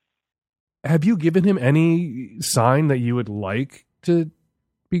true. Have you given him any sign that you would like to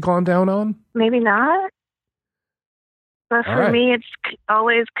be gone down on? Maybe not. But for me, it's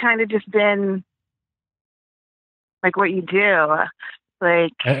always kind of just been like what you do.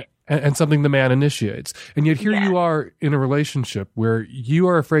 Like, and something the man initiates. And yet here you are in a relationship where you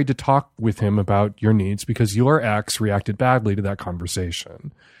are afraid to talk with him about your needs because your ex reacted badly to that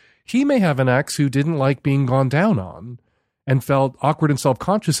conversation. He may have an ex who didn't like being gone down on and felt awkward and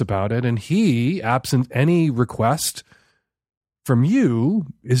self-conscious about it. And he, absent any request from you,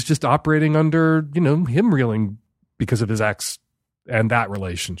 is just operating under, him reeling because of his ex and that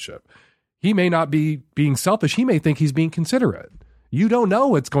relationship. He may not be being selfish. He may think he's being considerate. You don't know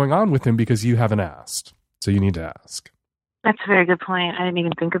what's going on with him because you haven't asked. So you need to ask. That's a very good point. I didn't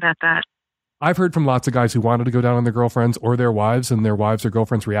even think about that. I've heard from lots of guys who wanted to go down on their girlfriends or their wives, and their wives or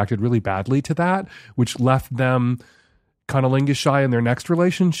girlfriends reacted really badly to that, which left them cunnilingus shy in their next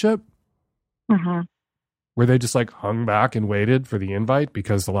relationship, where they just like hung back and waited for the invite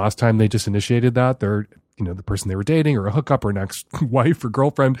because the last time they just initiated that, the person they were dating or a hookup or an ex-wife or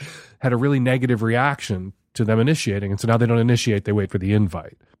girlfriend had a really negative reaction to them initiating. And so now they don't initiate, they wait for the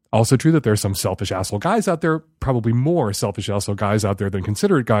invite. Also true that there's some selfish asshole guys out there, probably more selfish asshole guys out there than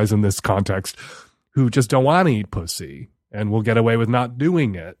considerate guys in this context, who just don't want to eat pussy and will get away with not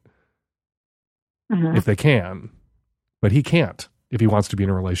doing it if they can. But he can't if he wants to be in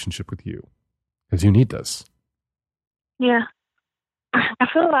a relationship with you because you need this. Yeah. I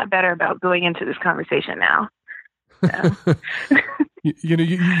feel a lot better about going into this conversation now. So.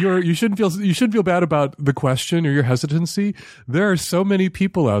 You shouldn't feel bad about the question or your hesitancy. There are so many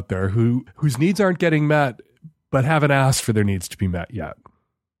people out there whose needs aren't getting met, but haven't asked for their needs to be met yet.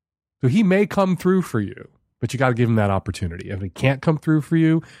 So he may come through for you, but you got to give him that opportunity. If he can't come through for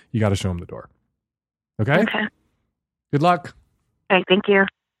you, you got to show him the door. Okay? Good luck. Okay, thank you.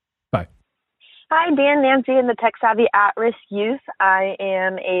 Bye. Hi, Dan, Nancy, and the Tech Savvy At-Risk Youth. I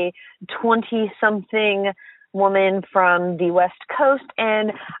am a 20-something woman from the West Coast,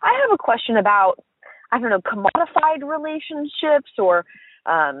 and I have a question about, commodified relationships or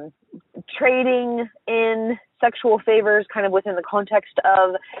trading in sexual favors kind of within the context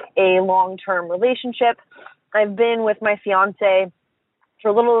of a long-term relationship. I've been with my fiance for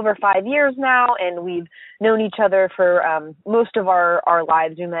a little over 5 years now, and we've known each other for most of our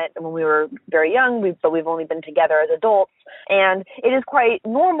lives. We met when we were very young, but we've only been together as adults. And it is quite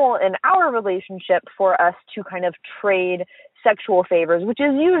normal in our relationship for us to kind of trade sexual favors, which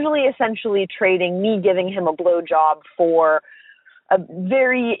is usually essentially trading me giving him a blowjob for a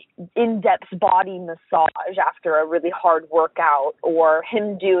very in-depth body massage after a really hard workout, or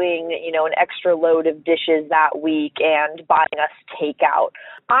him doing, an extra load of dishes that week and buying us takeout.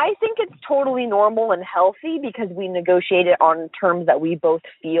 I think it's totally normal and healthy because we negotiate it on terms that we both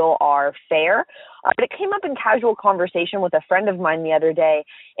feel are fair. But it came up in casual conversation with a friend of mine the other day,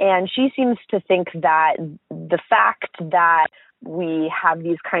 and she seems to think that the fact that we have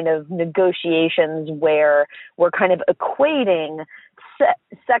these kind of negotiations where we're kind of equating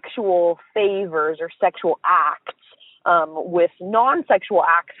sexual favors or sexual acts with non-sexual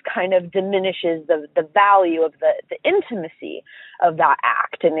acts kind of diminishes the value of the intimacy of that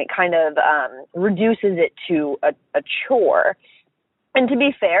act, and it kind of reduces it to a chore. And to be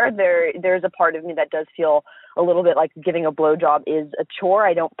fair, there's a part of me that does feel a little bit like giving a blowjob is a chore.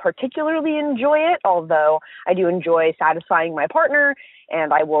 I don't particularly enjoy it, although I do enjoy satisfying my partner,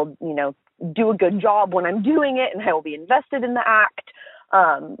 and I will, do a good job when I'm doing it, and I will be invested in the act.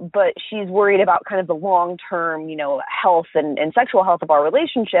 But she's worried about kind of the long-term, health and sexual health of our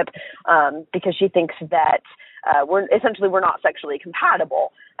relationship, because she thinks that we're not sexually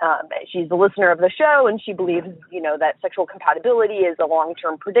compatible. She's a listener of the show, and she believes, that sexual compatibility is a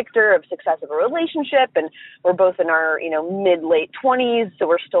long-term predictor of success of a relationship. And we're both in our, mid-late 20s, so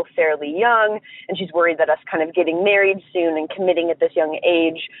we're still fairly young. And she's worried that us kind of getting married soon and committing at this young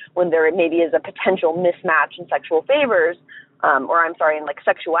age, when there maybe is a potential mismatch in sexual favors, in like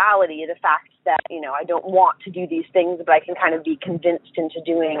sexuality, the fact that, I don't want to do these things, but I can kind of be convinced into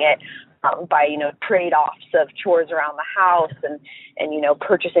doing it by, trade-offs of chores around the house and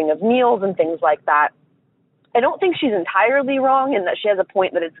purchasing of meals and things like that. I don't think she's entirely wrong in that she has a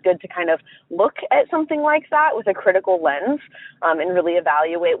point that it's good to kind of look at something like that with a critical lens and really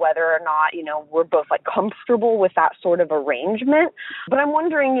evaluate whether or not, we're both like comfortable with that sort of arrangement. But I'm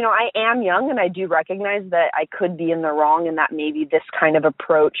wondering, I am young and I do recognize that I could be in the wrong and that maybe this kind of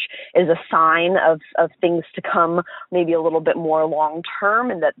approach is a sign of things to come, maybe a little bit more long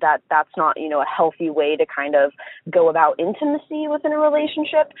term, and that's not, a healthy way to kind of go about intimacy within a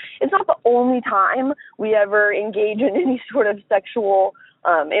relationship. It's not the only time we ever never engage in any sort of sexual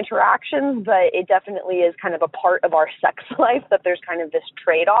interactions, but it definitely is kind of a part of our sex life that there's kind of this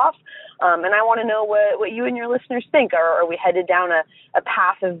trade-off. And I want to know what you and your listeners think. Are we headed down a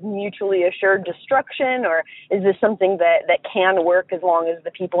path of mutually assured destruction, or is this something that can work as long as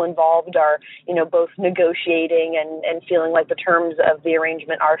the people involved are, both negotiating and feeling like the terms of the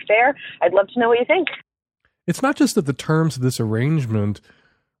arrangement are fair? I'd love to know what you think. It's not just that the terms of this arrangement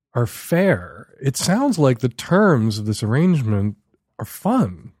are fair. It sounds like the terms of this arrangement are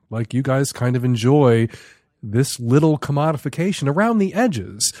fun. Like you guys kind of enjoy this little commodification around the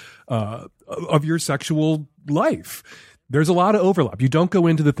edges of your sexual life. There's a lot of overlap. You don't go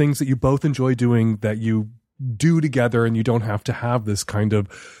into the things that you both enjoy doing that you do together, and you don't have to have this kind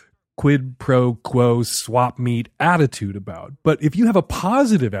of quid pro quo swap meet attitude about. But if you have a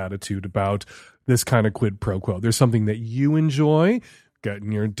positive attitude about this kind of quid pro quo, there's something that you enjoy,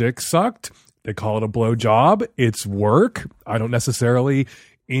 getting your dick sucked. They call it a blow job. It's work. I don't necessarily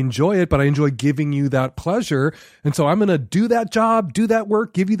enjoy it, but I enjoy giving you that pleasure. And so I'm going to do that job, do that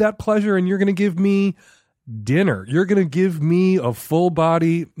work, give you that pleasure, and you're going to give me dinner. You're going to give me a full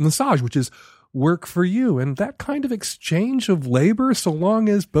body massage, which is work for you. And that kind of exchange of labor, so long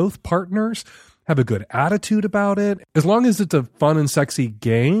as both partners have a good attitude about it, as long as it's a fun and sexy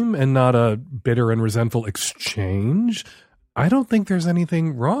game and not a bitter and resentful exchange, I don't think there's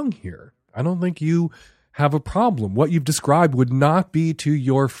anything wrong here. I don't think you have a problem. What you've described would not be to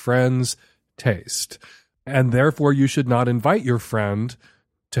your friend's taste. And therefore, you should not invite your friend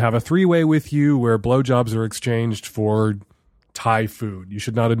to have a three-way with you where blowjobs are exchanged for Thai food. You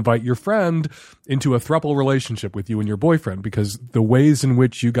should not invite your friend into a throuple relationship with you and your boyfriend, because the ways in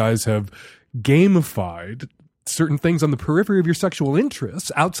which you guys have gamified certain things on the periphery of your sexual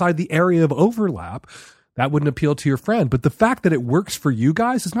interests outside the area of overlap, that wouldn't appeal to your friend. But the fact that it works for you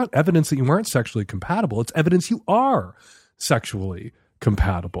guys is not evidence that you aren't sexually compatible. It's evidence you are sexually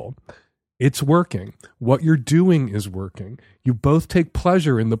compatible. It's working. What you're doing is working. You both take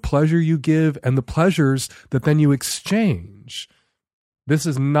pleasure in the pleasure you give and the pleasures that then you exchange. This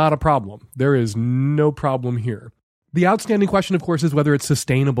is not a problem. There is no problem here. The outstanding question, of course, is whether it's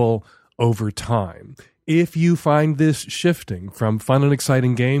sustainable over time. If you find this shifting from fun and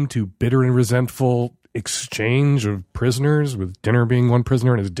exciting game to bitter and resentful exchange of prisoners, with dinner being one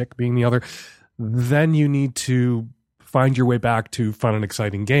prisoner and his dick being the other, then you need to find your way back to fun and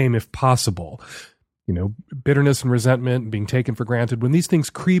exciting game if possible. Bitterness and resentment and being taken for granted, when these things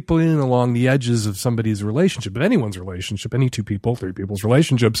creep in along the edges of somebody's relationship, of anyone's relationship, any two people, three people's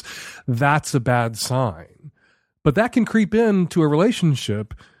relationships, that's a bad sign. But that can creep into a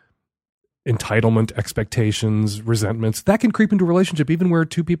relationship. Entitlement, expectations, resentments, that can creep into a relationship even where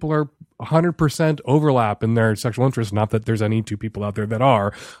two people are 100% overlap in their sexual interests. Not that there's any two people out there that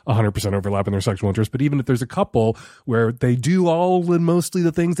are 100% overlap in their sexual interests, but even if there's a couple where they do all and mostly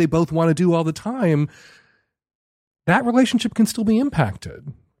the things they both want to do all the time, that relationship can still be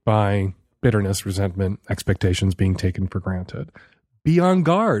impacted by bitterness, resentment, expectations being taken for granted. Be on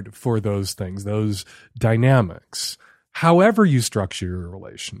guard for those things, those dynamics, however you structure your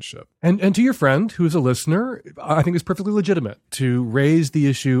relationship. And to your friend who is a listener, I think it's perfectly legitimate to raise the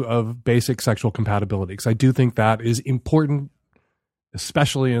issue of basic sexual compatibility, because I do think that is important,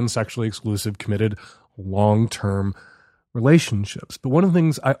 especially in sexually exclusive, committed, long-term relationships. But one of the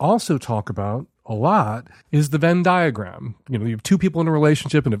things I also talk about a lot is the Venn diagram. You have two people in a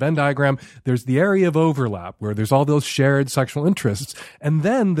relationship in a Venn diagram. There's the area of overlap where there's all those shared sexual interests. And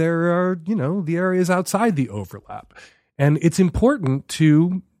then there are, the areas outside the overlap. And it's important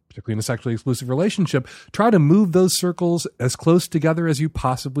to, particularly in a sexually exclusive relationship, try to move those circles as close together as you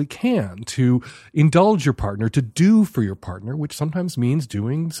possibly can, to indulge your partner, to do for your partner, which sometimes means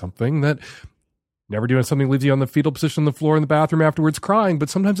doing something that, never doing something that leaves you on the fetal position on the floor in the bathroom afterwards crying, but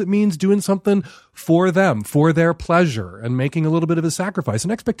sometimes it means doing something for them, for their pleasure, and making a little bit of a sacrifice,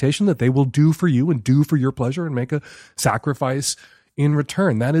 an expectation that they will do for you and do for your pleasure and make a sacrifice in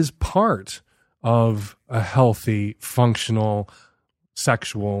return. That is part of a healthy, functional,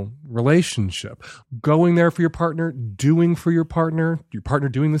 sexual relationship. Going there for your partner, doing for your partner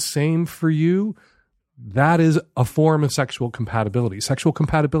doing the same for you, that is a form of sexual compatibility. Sexual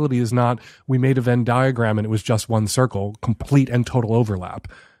compatibility is not, we made a Venn diagram and it was just one circle, complete and total overlap,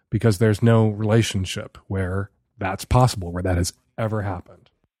 because there's no relationship where that's possible, where that has ever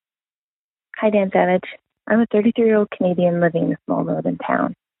happened. Hi, Dan Savage. I'm a 33-year-old Canadian living in a small northern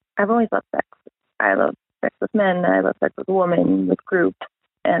town. I've always loved sex. I love sex with men, I love sex with women, with groups,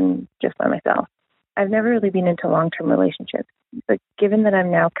 and just by myself. I've never really been into long-term relationships, but given that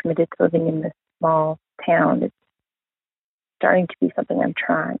I'm now committed to living in this small town, it's starting to be something I'm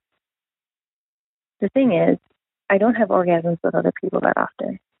trying. The thing is, I don't have orgasms with other people that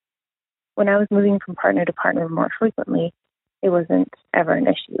often. When I was moving from partner to partner more frequently, it wasn't ever an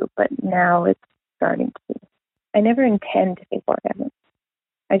issue, but now it's starting to be. I never intend to fake orgasms.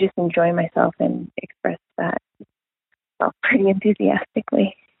 I just enjoy myself and express that self pretty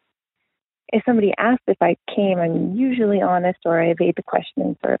enthusiastically. If somebody asks if I came, I'm usually honest, or I evade the question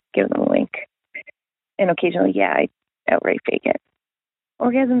and sort of give them a wink. And occasionally, I outright fake it.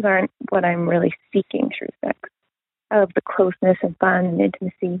 Orgasms aren't what I'm really seeking through sex. I love the closeness and fun and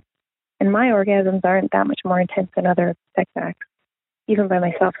intimacy. And my orgasms aren't that much more intense than other sex acts. Even by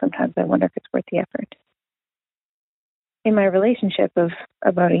myself, sometimes I wonder if it's worth the effort. In my relationship of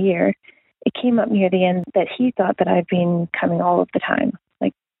about a year, it came up near the end that he thought that I'd been coming all of the time,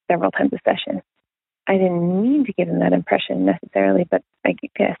 like several times a session. I didn't mean to give him that impression necessarily, but I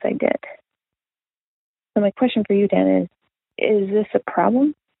guess I did. So my question for you, Dan, is this a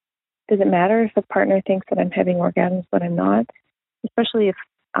problem? Does it matter if a partner thinks that I'm having orgasms but I'm not? Especially if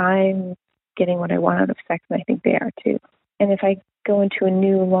I'm getting what I want out of sex, and I think they are too. And if I go into a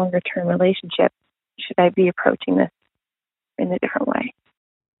new, longer-term relationship, should I be approaching this in a different way?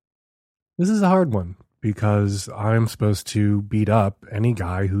 This is a hard one because I'm supposed to beat up any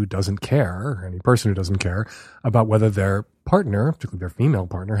guy who doesn't care, any person who doesn't care about whether their partner, particularly their female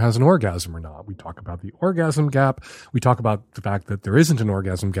partner, has an orgasm or not. We talk about the orgasm gap. We talk about the fact that there isn't an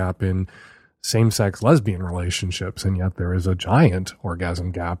orgasm gap in same-sex lesbian relationships, and yet there is a giant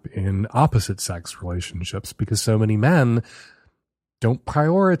orgasm gap in opposite-sex relationships because so many men don't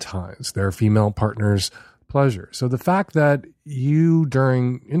prioritize their female partner's pleasure. So the fact that you,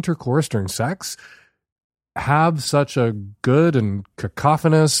 during intercourse, during sex, have such a good and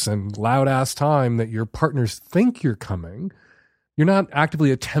cacophonous and loud-ass time that your partners think you're coming, you're not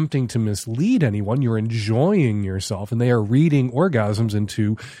actively attempting to mislead anyone. You're enjoying yourself, and they are reading orgasms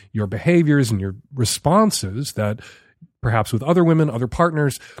into your behaviors and your responses that perhaps with other women, other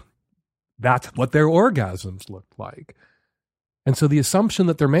partners, that's what their orgasms look like. And so the assumption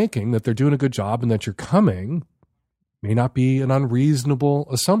that they're making, that they're doing a good job and that you're coming, may not be an unreasonable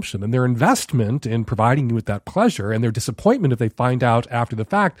assumption. And their investment in providing you with that pleasure and their disappointment if they find out after the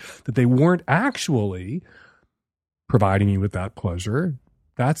fact that they weren't actually providing you with that pleasure,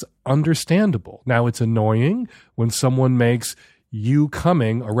 that's understandable. Now, it's annoying when someone makes you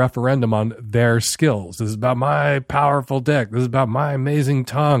coming a referendum on their skills. This is about my powerful dick. This is about my amazing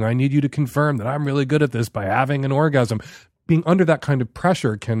tongue. I need you to confirm that I'm really good at this by having an orgasm. Being under that kind of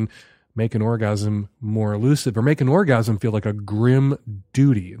pressure can make an orgasm more elusive or make an orgasm feel like a grim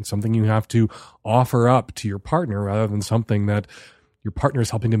duty and something you have to offer up to your partner rather than something that your partner is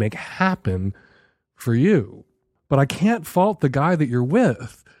helping to make happen for you. But I can't fault the guy that you're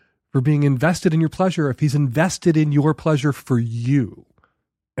with for being invested in your pleasure if he's invested in your pleasure for you.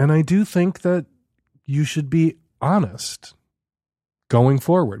 And I do think that you should be honest going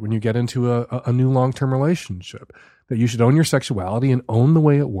forward when you get into a new long-term relationship, that you should own your sexuality and own the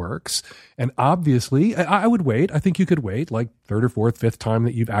way it works. And obviously, I would wait. I think you could wait like third or fourth, fifth time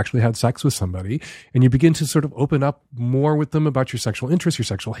that you've actually had sex with somebody, and you begin to sort of open up more with them about your sexual interests, your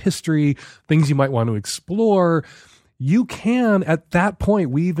sexual history, things you might want to explore. You can, at that point,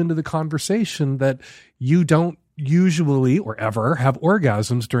 weave into the conversation that you don't usually or ever have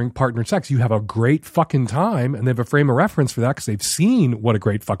orgasms during partner sex. You have a great fucking time, and they have a frame of reference for that because they've seen what a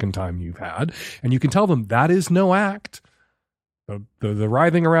great fucking time you've had. And you can tell them that is no act. The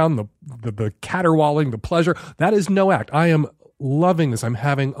writhing around, the caterwauling, the pleasure, that is no act. I am loving this. I'm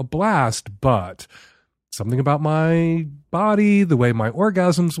having a blast, but something about my body, the way my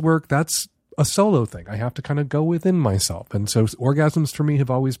orgasms work, that's a solo thing. I have to kind of go within myself. And so orgasms for me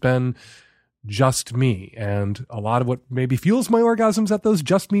have always been just me. And a lot of what maybe fuels my orgasms at those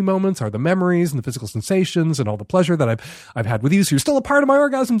just me moments are the memories and the physical sensations and all the pleasure that I've had with you. So you're still a part of my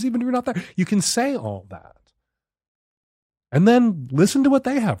orgasms, even if you're not there. You can say all that. And then listen to what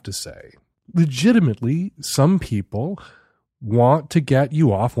they have to say. Legitimately, some people want to get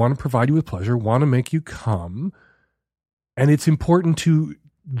you off, want to provide you with pleasure, want to make you come. And it's important to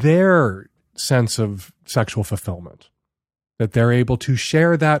their sense of sexual fulfillment that they're able to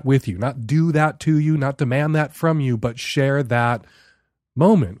share that with you, not do that to you, not demand that from you, but share that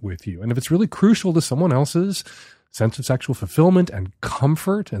moment with you. And if it's really crucial to someone else's sense of sexual fulfillment and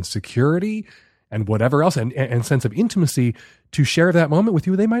comfort and security and whatever else, and sense of intimacy to share that moment with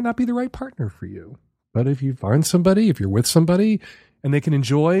you, they might not be the right partner for you. But if you find somebody, if you're with somebody, and they can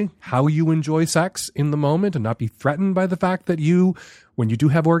enjoy how you enjoy sex in the moment and not be threatened by the fact that you, when you do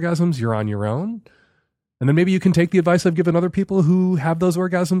have orgasms, you're on your own, And then maybe you can take the advice I've given other people who have those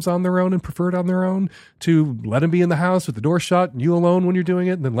orgasms on their own and prefer it on their own, to let him be in the house with the door shut and you alone when you're doing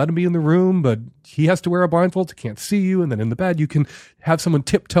it, and then let him be in the room, but he has to wear a blindfold, he can't see you. And then in the bed, you can have someone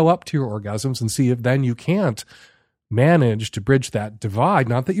tiptoe up to your orgasms and see if then you can't manage to bridge that divide.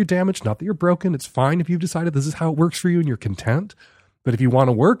 Not that you're damaged, not that you're broken. It's fine if you've decided this is how it works for you and you're content. But if you want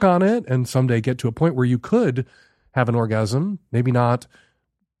to work on it and someday get to a point where you could have an orgasm, maybe not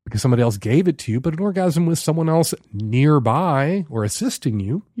because somebody else gave it to you, but an orgasm with someone else nearby or assisting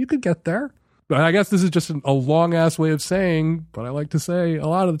you, you could get there. But I guess this is just a long-ass way of saying, but I like to say a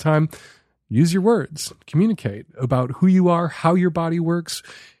lot of the time, use your words, communicate about who you are, how your body works,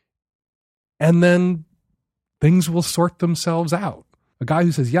 and then things will sort themselves out. A guy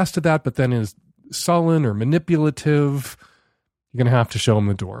who says yes to that, but then is sullen or manipulative, you're going to have to show him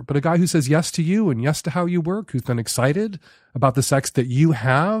the door. But a guy who says yes to you and yes to how you work, who's then excited about the sex that you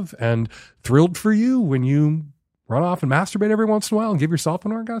have and thrilled for you when you run off and masturbate every once in a while and give yourself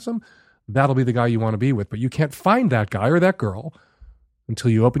an orgasm, that'll be the guy you want to be with. But you can't find that guy or that girl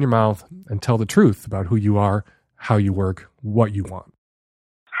until you open your mouth and tell the truth about who you are, how you work, what you want.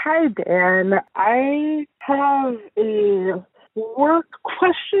 Hi, Dan. I have a work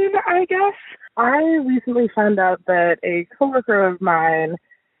question, I guess. I recently found out that a coworker of mine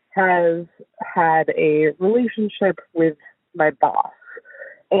has had a relationship with my boss.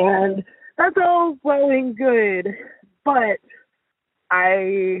 And that's all well and good, but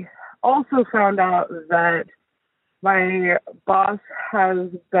I also found out that my boss has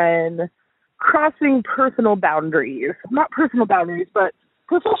been crossing personal boundaries. Not personal boundaries, but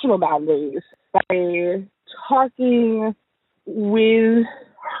professional boundaries by talking with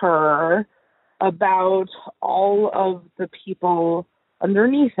her about all of the people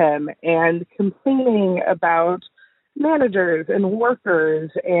underneath him and complaining about managers and workers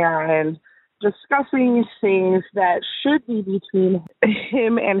and discussing things that should be between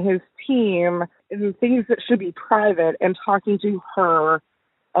him and his team and things that should be private, and talking to her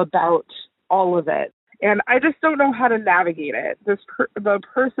about all of it. And I just don't know how to navigate it. The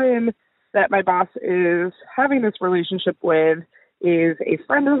person that my boss is having this relationship with is a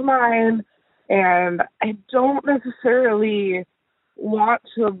friend of mine, and I don't necessarily want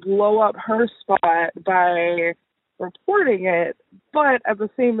to blow up her spot by reporting it, but at the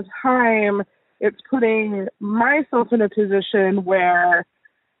same time, it's putting myself in a position where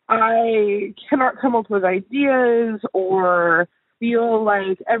I cannot come up with ideas or feel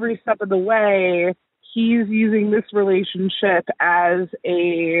like every step of the way he's using this relationship as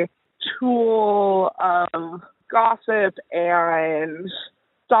a tool of gossip and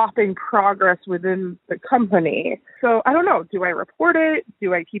stopping progress within the company. So I don't know. Do I report it?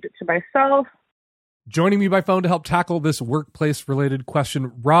 Do I keep it to myself? Joining me by phone to help tackle this workplace-related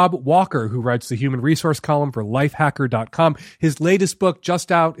question, Rob Walker, who writes the human resource column for lifehacker.com. His latest book,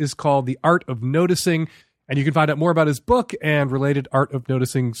 just out, is called The Art of Noticing, and you can find out more about his book and related Art of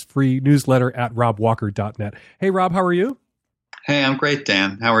Noticing's free newsletter at robwalker.net. Hey, Rob, how are you? Hey, I'm great,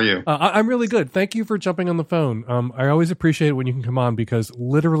 Dan. How are you? I'm really good. Thank you for jumping on the phone. I always appreciate it when you can come on, because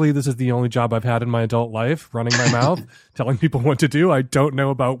literally this is the only job I've had in my adult life, running my mouth, telling people what to do. I don't know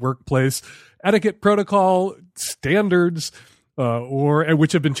about workplace etiquette, protocol, standards,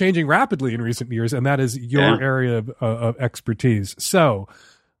 which have been changing rapidly in recent years, and that is your area of expertise. So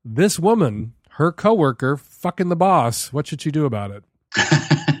this woman, her coworker, fucking the boss, what should she do about it?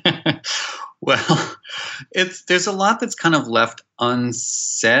 Well, there's a lot that's kind of left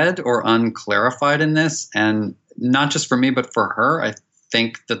unsaid or unclarified in this, and not just for me, but for her. I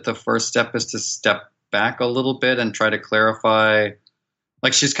think that the first step is to step back a little bit and try to clarify.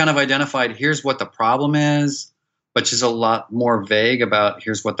 Like, she's kind of identified, here's what the problem is, but she's a lot more vague about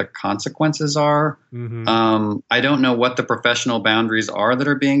here's what the consequences are. Mm-hmm. I don't know what the professional boundaries are that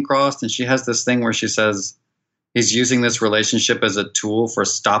are being crossed. And she has this thing where she says he's using this relationship as a tool for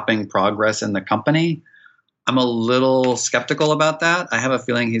stopping progress in the company. I'm a little skeptical about that. I have a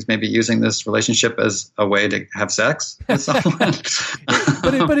feeling he's maybe using this relationship as a way to have sex with someone.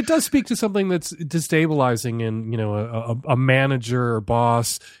 but it does speak to something that's destabilizing in, a manager or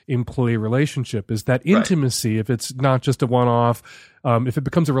boss employee relationship, is that intimacy. Right. If it's not just a one-off, if it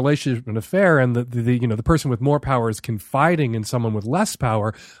becomes a relationship, an affair, and the person with more power is confiding in someone with less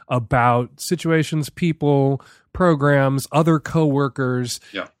power about situations, people, programs, other coworkers,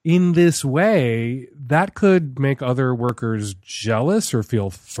 in this way, that could make other workers jealous or feel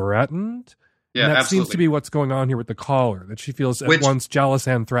threatened. Yeah, and that seems to be what's going on here with the caller, that she feels at once jealous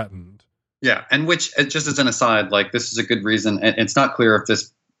and threatened. Yeah, and which, just as an aside, like, this is a good reason, and it's not clear if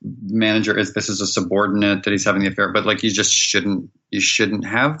this manager is, this is a subordinate that he's having the affair, but like you shouldn't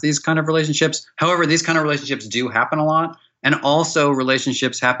have these kind of relationships. However, these kind of relationships do happen a lot. And also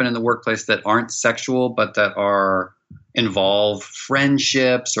relationships happen in the workplace that aren't sexual, but that involve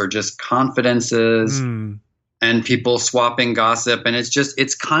friendships or just confidences and people swapping gossip. And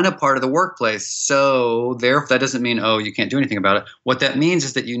it's kind of part of the workplace. So therefore, that doesn't mean, oh, you can't do anything about it. What that means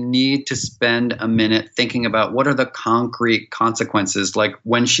is that you need to spend a minute thinking about what are the concrete consequences. Like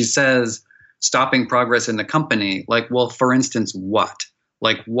when she says stopping progress in the company, like, well, for instance, what?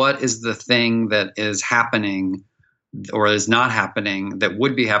 Like, what is the thing that is happening or is not happening that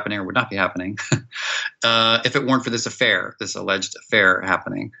would be happening or would not be happening if it weren't for this alleged affair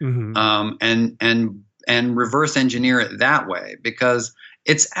happening, and reverse engineer it that way, because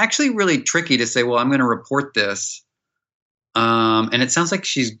it's actually really tricky to say, well, I'm going to report this. And it sounds like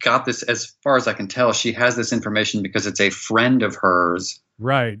she's got this, as far as I can tell, she has this information because it's a friend of hers.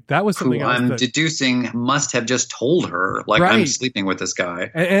 Right. That was something who I'm deducing must have just told her, like, I'm sleeping with this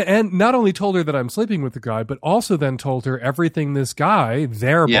guy. And not only told her that I'm sleeping with the guy, but also then told her everything this guy,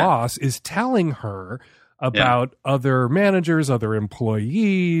 their boss, is telling her about other managers, other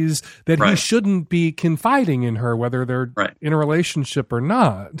employees, that he shouldn't be confiding in her, whether they're in a relationship or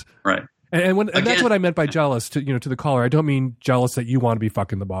not. Right. And that's what I meant by jealous to the caller. I don't mean jealous that you want to be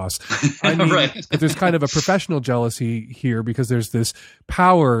fucking the boss. I mean that there's kind of a professional jealousy here because there's this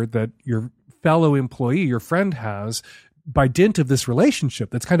power that your fellow employee, your friend has by dint of this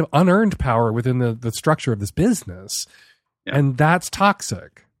relationship that's kind of unearned power within the structure of this business. Yeah. And that's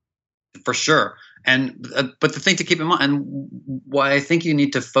toxic. For sure. And but the thing to keep in mind, and why I think you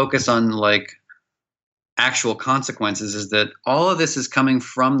need to focus on like actual consequences, is that all of this is coming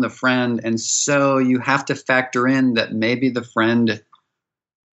from the friend, and so you have to factor in that maybe the friend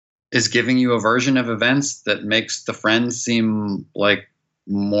is giving you a version of events that makes the friend seem like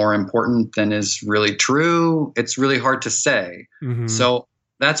more important than is really true. It's really hard to say. So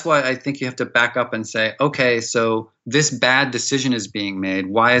that's why I think you have to back up and say, okay, so this bad decision is being made.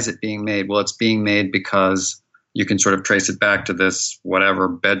 Why is it being made? Well, it's being made because you can sort of trace it back to this whatever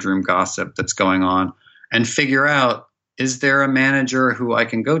bedroom gossip that's going on, and figure out, is there a manager who I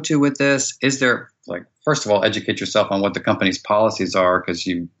can go to with this? Is there, like, first of all, educate yourself on what the company's policies are, because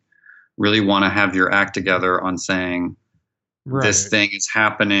you really want to have your act together on saying this thing is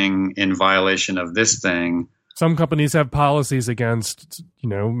happening in violation of this thing. Some companies have policies against,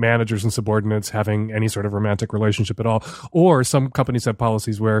 managers and subordinates having any sort of romantic relationship at all. Or some companies have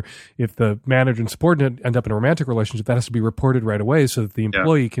policies where if the manager and subordinate end up in a romantic relationship, that has to be reported right away so that the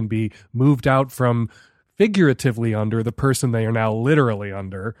employee can be moved out from figuratively under the person they are now literally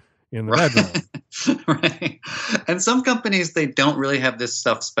under in the bedroom. Right. And some companies, they don't really have this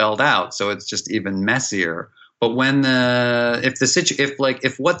stuff spelled out, so it's just even messier. But when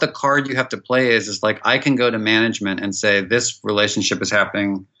if what the card you have to play is like, I can go to management and say this relationship is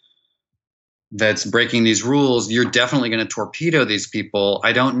happening that's breaking these rules, you're definitely going to torpedo these people.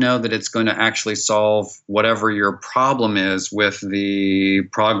 I don't know that it's going to actually solve whatever your problem is with the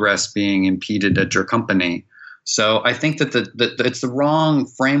progress being impeded at your company. So I think that it's the wrong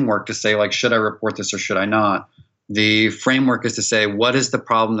framework to say, like, should I report this or should I not? The framework is to say, what is the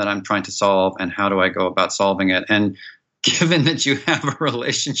problem that I'm trying to solve and how do I go about solving it? And given that you have a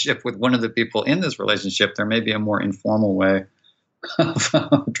relationship with one of the people in this relationship, there may be a more informal way of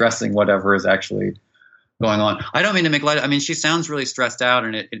addressing whatever is actually going on. I don't mean to make light. I mean, she sounds really stressed out,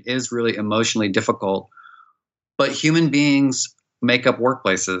 and it is really emotionally difficult. But human beings make up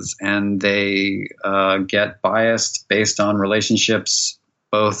workplaces, and they get biased based on relationships,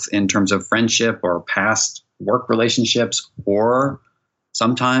 both in terms of friendship or past work relationships, or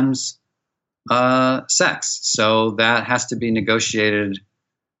sometimes sex. So that has to be negotiated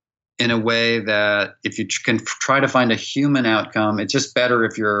in a way that if you can try to find a human outcome, it's just better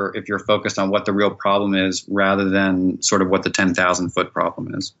if you're focused on what the real problem is rather than sort of what the 10,000 foot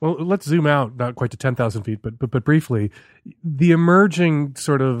problem is. Well, let's zoom out, not quite to 10,000 feet, but briefly, the emerging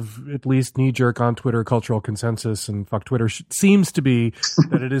sort of at least knee-jerk on Twitter cultural consensus, and fuck Twitter, seems to be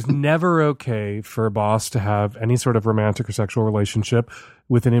that it is never okay for a boss to have any sort of romantic or sexual relationship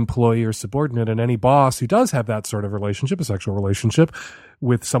with an employee or subordinate, and any boss who does have that sort of relationship, a sexual relationship,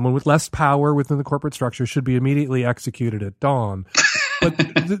 with someone with less power within the corporate structure should be immediately executed at dawn. But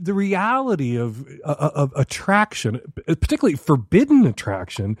the reality of attraction, particularly forbidden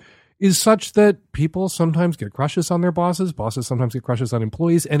attraction, is such that people sometimes get crushes on their bosses sometimes get crushes on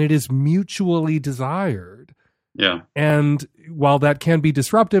employees, and it is mutually desired. Yeah. And while that can be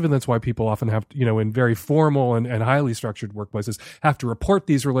disruptive, and that's why people often have, in very formal and highly structured workplaces, have to report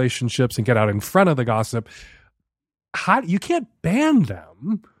these relationships and get out in front of the gossip, you can't ban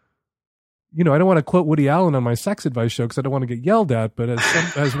them. I don't want to quote Woody Allen on my sex advice show because I don't want to get yelled at, but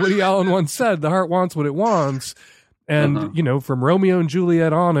as Woody Allen once said, the heart wants what it wants. And, from Romeo and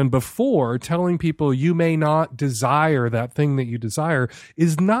Juliet on and before, telling people you may not desire that thing that you desire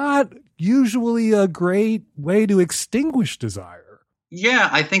is not usually a great way to extinguish desire. Yeah,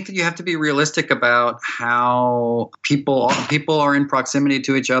 I think that you have to be realistic about how people are in proximity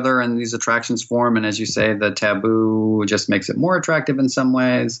to each other and these attractions form. And as you say, the taboo just makes it more attractive in some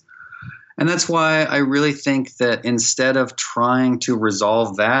ways. And that's why I really think that instead of trying to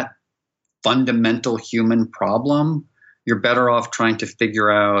resolve that fundamental human problem, you're better off trying to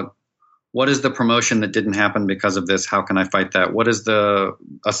figure out what is the promotion that didn't happen because of this? How can I fight that? What is the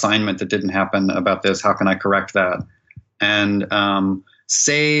assignment that didn't happen about this? How can I correct that? And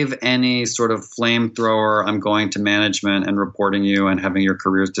save any sort of flamethrower, I'm going to management and reporting you and having your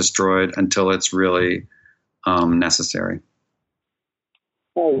careers destroyed until it's really necessary.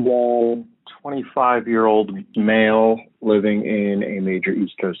 Oh, 25-year-old male living in a major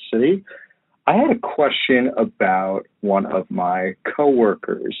East Coast city. I had a question about one of my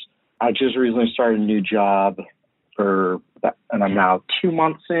coworkers. I just recently started a new job and I'm now 2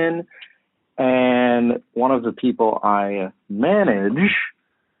 months in. And one of the people I manage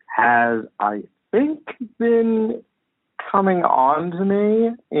has, I think, been coming on to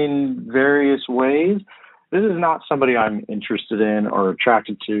me in various ways. This is not somebody I'm interested in or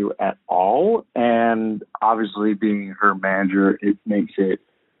attracted to at all. And obviously, being her manager, it makes it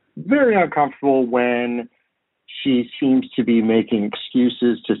very uncomfortable when she seems to be making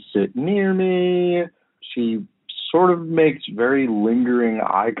excuses to sit near me. She sort of makes very lingering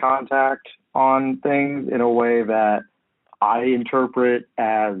eye contact on things in a way that I interpret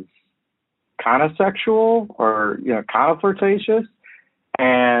as kind of sexual or, kind of flirtatious.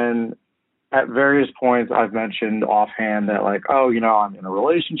 And at various points I've mentioned offhand that I'm in a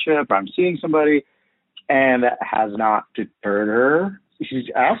relationship, I'm seeing somebody, and that has not deterred her. She's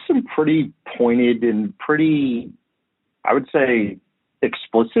asked some pretty pointed and pretty, I would say,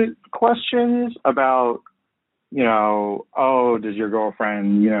 explicit questions about, does your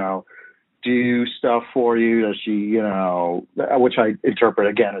girlfriend, do stuff for you? Does she, which I interpret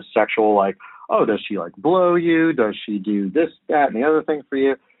again as sexual, like, does she blow you? Does she do this, that, and the other thing for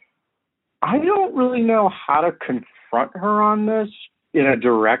you? I don't really know how to confront her on this in a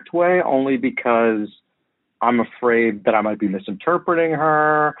direct way, only because I'm afraid that I might be misinterpreting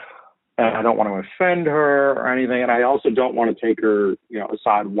her, and I don't want to offend her or anything. And I also don't want to take her,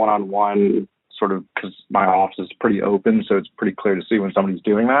 aside one-on-one, sort of, because my office is pretty open, so it's pretty clear to see when somebody's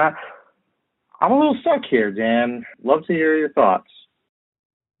doing that. I'm a little stuck here, Dan. Love to hear your thoughts.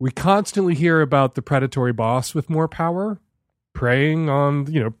 We constantly hear about the predatory boss with more power, preying on,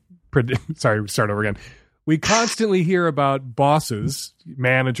 sorry, start over again. We constantly hear about bosses,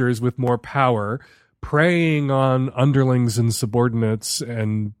 managers with more power, preying on underlings and subordinates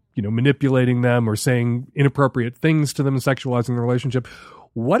and, manipulating them or saying inappropriate things to them and sexualizing the relationship.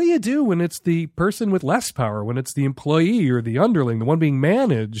 What do you do when it's the person with less power, when it's the employee or the underling, the one being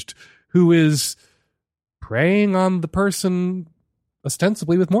managed, who is preying on the person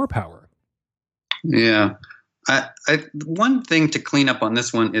ostensibly with more power? Yeah. One thing to clean up on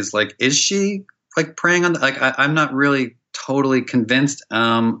this one is is she preying on I'm not really totally convinced.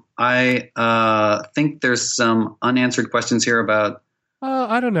 I think there's some unanswered questions here about.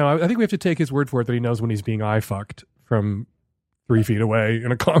 I don't know. I think we have to take his word for it that he knows when he's being eye fucked from 3 feet away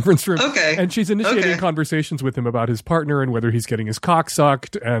in a conference room. Okay. And she's initiating conversations with him about his partner and whether he's getting his cock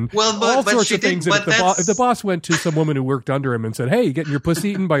sucked and all sorts of things. And if the boss went to some woman who worked under him and said, "Hey, you getting your pussy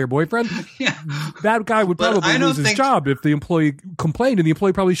eaten by your boyfriend?" Yeah. That guy would probably lose his job if the employee complained, and the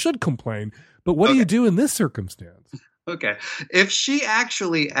employee probably should complain. But what do you do in this circumstance? Okay. If she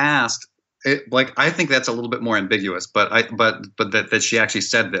actually asked, I think that's a little bit more ambiguous, but that she actually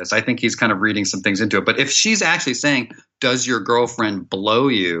said this. I think he's kind of reading some things into it. But if she's actually saying, "Does your girlfriend blow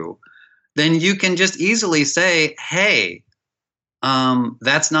you?" then you can just easily say, "Hey,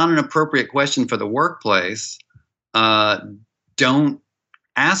 that's not an appropriate question for the workplace. Don't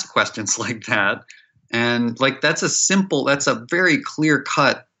ask questions like that." And that's a very clear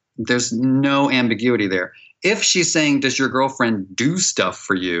cut. There's no ambiguity there. If she's saying, "Does your girlfriend do stuff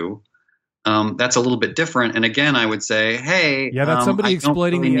for you?" that's a little bit different. And again, I would say, hey, yeah, that's somebody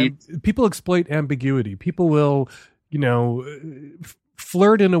exploiting people exploit ambiguity. People will,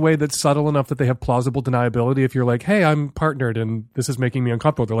 flirt in a way that's subtle enough that they have plausible deniability. If you're like, "Hey, I'm partnered and this is making me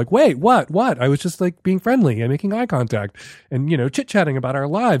uncomfortable," they're like, "Wait, what? I was just being friendly and making eye contact and, chit-chatting about our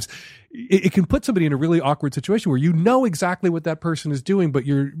lives." It can put somebody in a really awkward situation where you know exactly what that person is doing,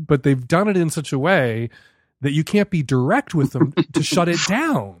 but they've done it in such a way that you can't be direct with them to shut it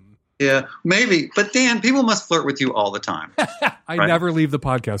down. Yeah, maybe. But Dan, people must flirt with you all the time. I never leave the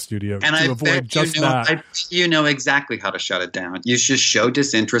podcast studio And to I avoid bet just you know, that. you know exactly how to shut it down. You just show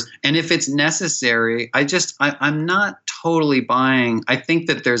disinterest. And if it's necessary, I'm not totally buying. I think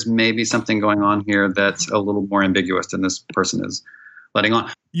that there's maybe something going on here that's a little more ambiguous than this person is letting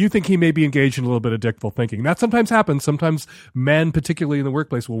on. You think he may be engaged in a little bit of dickful thinking. That sometimes happens. Sometimes men, particularly in the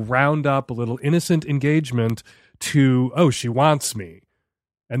workplace, will round up a little innocent engagement to, oh, she wants me.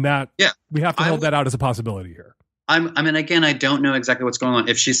 And that we have to hold that out as a possibility here. I mean, again, I don't know exactly what's going on.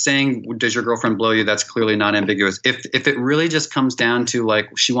 If she's saying, does your girlfriend blow you? That's clearly not ambiguous. If it really just comes down to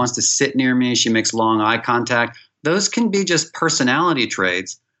like, she wants to sit near me, she makes long eye contact, those can be just personality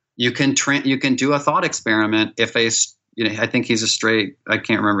traits. You can do a thought experiment. If I think he's a straight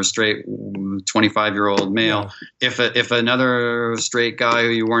 25-year-old male. Yeah. If another straight guy who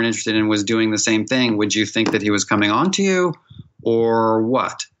you weren't interested in was doing the same thing, would you think that he was coming on to you or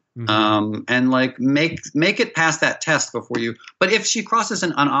what? Mm-hmm. And like make it past that test before you. But if she crosses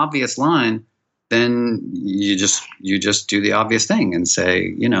an obvious line, then you just do the obvious thing and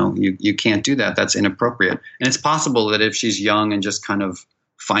say, you can't do that. That's inappropriate. And it's possible that if she's young and just kind of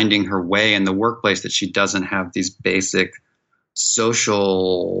finding her way in the workplace, that she doesn't have these basic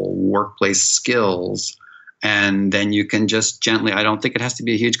social workplace skills. And then you can just gently, I don't think it has to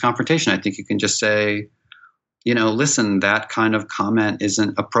be a huge confrontation. I think you can just say, listen, that kind of comment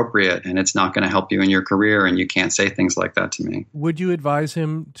isn't appropriate and it's not going to help you in your career. And you can't say things like that to me. Would you advise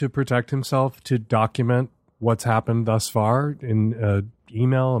him to protect himself, to document what's happened thus far in an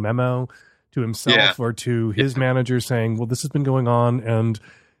email, a memo to himself or to his manager saying, well, this has been going on and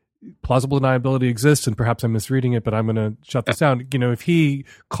plausible deniability exists and perhaps I'm misreading it, but I'm going to shut this down. If he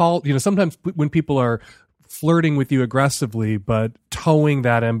called, sometimes when people are flirting with you aggressively, but towing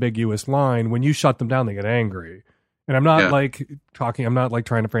that ambiguous line, when you shut them down, they get angry. And I'm not I'm not like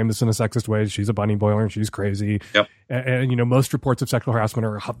trying to frame this in a sexist way. She's a bunny boiler and she's crazy. Yep. And most reports of sexual harassment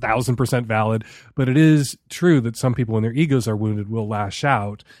are 1,000% valid, but it is true that some people, when their egos are wounded, will lash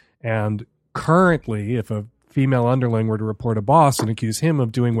out. And currently, if a female underling were to report a boss and accuse him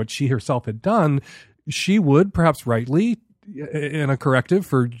of doing what she herself had done, she would, perhaps rightly, in a corrective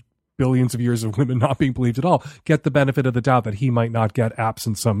for billions of years of women not being believed at all, get the benefit of the doubt that he might not get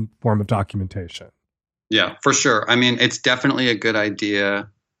absent some form of documentation. Yeah, for sure. I mean, it's definitely a good idea.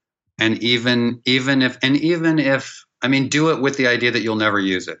 And even if, do it with the idea that you'll never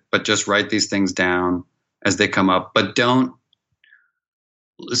use it, but just write these things down as they come up, but don't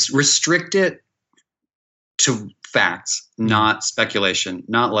restrict it to facts, not speculation.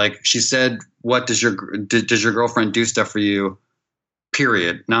 Not like she said, what does your girlfriend do stuff for you?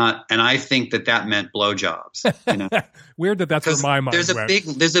 Period. Not, and I think that meant blowjobs. Weird that's where my mind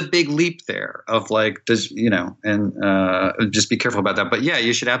went. There's a big leap there of like, just be careful about that. But yeah,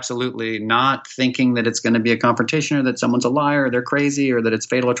 you should absolutely not thinking that it's going to be a confrontation or that someone's a liar or they're crazy or that it's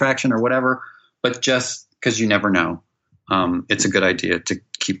fatal attraction or whatever. But just because you never know, it's a good idea to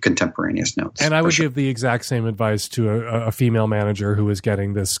keep contemporaneous notes. And I would give the exact same advice to a female manager who is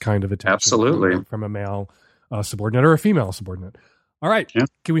getting this kind of attention absolutely from a male subordinate or a female subordinate. All right. Yeah.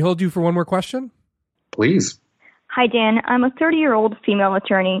 Can we hold you for one more question? Please. Hi, Dan. I'm a 30-year-old female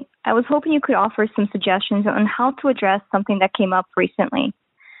attorney. I was hoping you could offer some suggestions on how to address something that came up recently.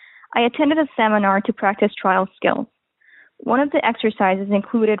 I attended a seminar to practice trial skills. One of the exercises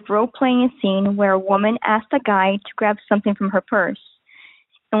included role-playing a scene where a woman asked a guy to grab something from her purse.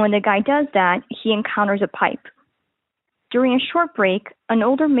 And when the guy does that, he encounters a pipe. During a short break, an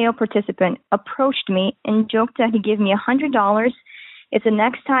older male participant approached me and joked that he'd give me $100 if the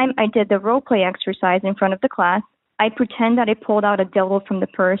next time I did the role-play exercise in front of the class, I pretend that I pulled out a dildo from the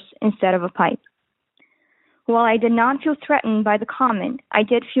purse instead of a pipe. While I did not feel threatened by the comment, I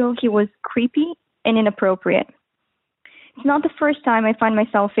did feel he was creepy and inappropriate. It's not the first time I find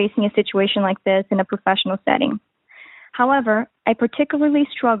myself facing a situation like this in a professional setting. However, I particularly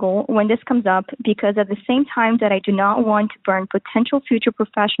struggle when this comes up because at the same time that I do not want to burn potential future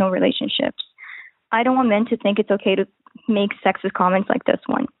professional relationships, I don't want men to think it's okay to make sexist comments like this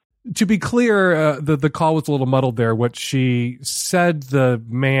one. To be clear, the call was a little muddled there. What she said, the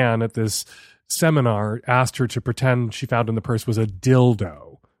man at this seminar asked her to pretend she found in the purse was a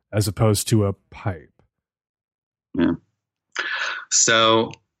dildo as opposed to a pipe. Yeah.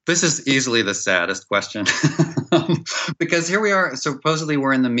 So this is easily the saddest question because here we are. Supposedly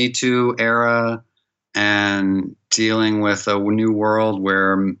we're in the Me Too era and dealing with a new world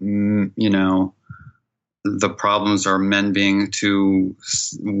where, the problems are men being too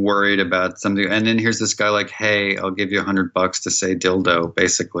worried about something. And then here's this guy like, hey, I'll give you $100 to say dildo,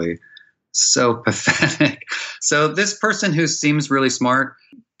 basically. So pathetic. So this person who seems really smart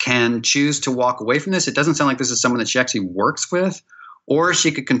can choose to walk away from this. It doesn't sound like this is someone that she actually works with. Or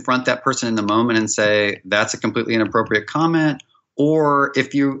she could confront that person in the moment and say, that's a completely inappropriate comment. Or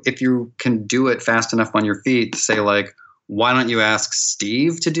if you can do it fast enough on your feet to say, like, why don't you ask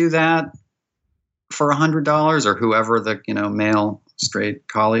Steve to do that for $100, or whoever the, male straight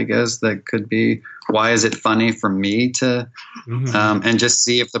colleague is that could be. Why is it funny for me to, and just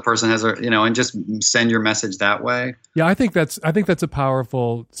see if the person has and just send your message that way. Yeah, I think that's a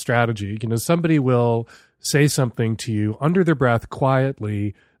powerful strategy. Somebody will say something to you under their breath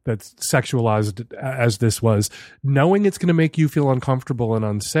quietly that's sexualized as this was, knowing it's going to make you feel uncomfortable and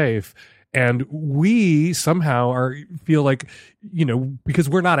unsafe. And we somehow feel like, because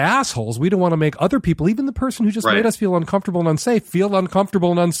we're not assholes, we don't want to make other people, even the person who just made us feel uncomfortable and unsafe, feel uncomfortable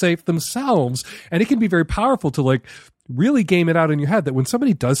and unsafe themselves. And it can be very powerful to like really game it out in your head that when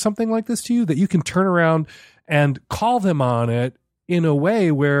somebody does something like this to you, that you can turn around and call them on it in a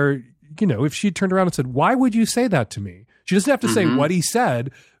way where, if she turned around and said, why would you say that to me? She doesn't have to say what he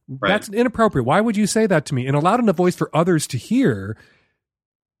said. That's inappropriate. Why would you say that to me? And loud enough voice for others to hear.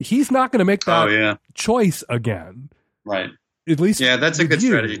 He's not going to make that choice again. Right. At least. Yeah, that's a good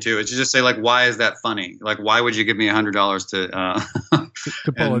strategy too. It's just say like, why is that funny? Like, why would you give me $100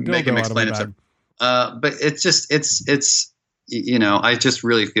 to pull a make him dildo explain out of it? But it's just, it's, I just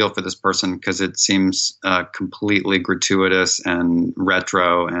really feel for this person because it seems completely gratuitous and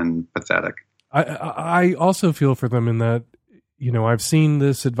retro and pathetic. I also feel for them in that, I've seen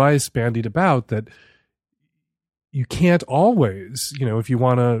this advice bandied about that you can't always, if you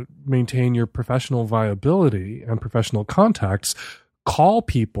want to maintain your professional viability and professional contacts, call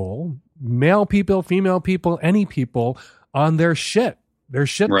people, male people, female people, any people on their shit. Their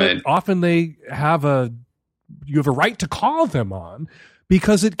shit that often you have a right to call them on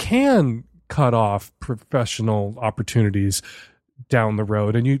because it can cut off professional opportunities down the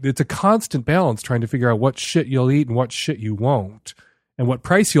road. And it's a constant balance trying to figure out what shit you'll eat and what shit you won't, and what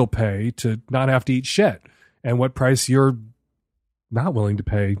price you'll pay to not have to eat shit, and what price you're not willing to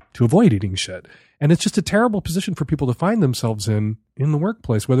pay to avoid eating shit. And it's just a terrible position for people to find themselves in the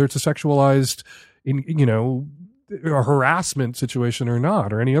workplace, whether it's a sexualized, a harassment situation or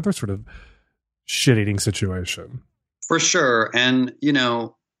not, or any other sort of shit-eating situation. For sure. And,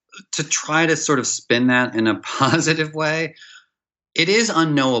 to try to sort of spin that in a positive way, it is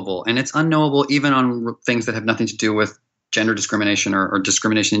unknowable. And it's unknowable even on things that have nothing to do with gender discrimination or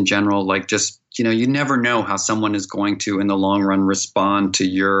discrimination in general. Like just, you never know how someone is going to, in the long run, respond to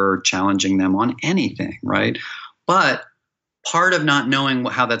your challenging them on anything, right? But part of not knowing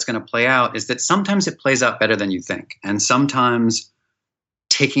how that's going to play out is that sometimes it plays out better than you think. And sometimes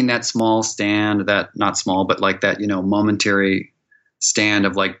taking that small stand, that not small, but like that, momentary stand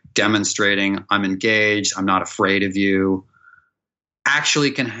of like demonstrating I'm engaged, I'm not afraid of you, actually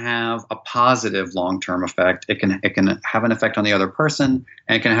can have a positive long-term effect. It can have an effect on the other person,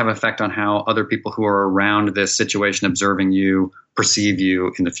 and it can have an effect on how other people who are around this situation observing you perceive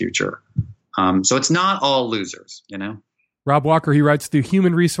you in the future. So it's not all losers, Rob Walker, he writes the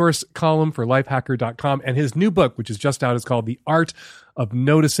human resource column for lifehacker.com, and his new book, which is just out, is called The Art of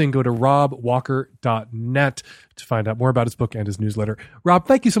Noticing. Go to robwalker.net to find out more about his book and his newsletter. Rob,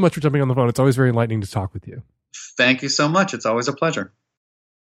 thank you so much for jumping on the phone. It's always very enlightening to talk with you. Thank you so much. It's always a pleasure.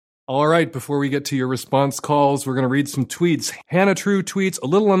 All right, before we get to your response calls, we're going to read some tweets. Hannah True tweets, a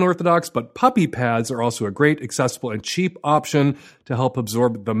little unorthodox, but puppy pads are also a great, accessible, and cheap option to help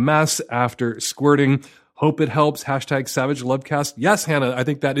absorb the mess after squirting. Hope it helps. Hashtag Savage Lovecast. Yes, Hannah, I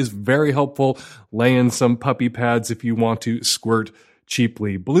think that is very helpful. Lay in some puppy pads if you want to squirt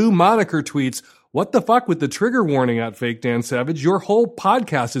cheaply. Blue Moniker tweets, what the fuck with the trigger warning at Fake Dan Savage? Your whole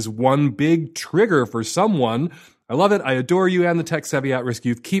podcast is one big trigger for someone. I love it. I adore you and the tech-savvy at-risk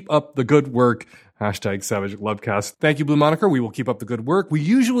youth. Keep up the good work. Hashtag Savage Lovecast. Thank you, Blue Moniker. We will keep up the good work. We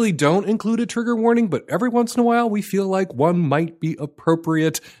usually don't include a trigger warning, but every once in a while we feel like one might be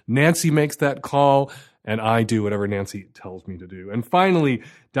appropriate. Nancy makes that call, and I do whatever Nancy tells me to do. And finally,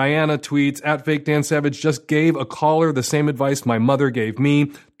 Diana tweets, at Fake Dan Savage just gave a caller the same advice my mother gave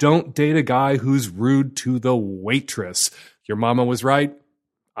me. Don't date a guy who's rude to the waitress. Your mama was right.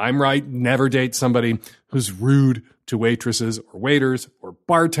 I'm right. Never date somebody who's rude to waitresses or waiters or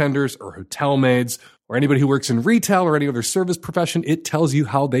bartenders or hotel maids or anybody who works in retail or any other service profession. It tells you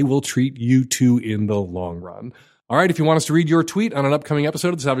how they will treat you too in the long run. All right, if you want us to read your tweet on an upcoming episode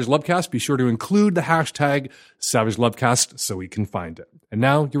of the Savage Lovecast, be sure to include the hashtag Savage Lovecast so we can find it. And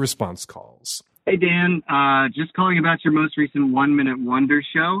now your response calls. Hey, Dan, just calling about your most recent 1 Minute Wonder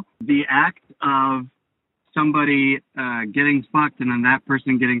show. The act of somebody getting fucked and then that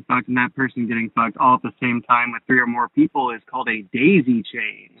person getting fucked and that person getting fucked all at the same time with 3 or more people is called a daisy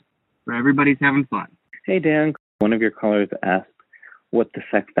chain, where everybody's having fun. Hey, Dan. One of your callers asked what the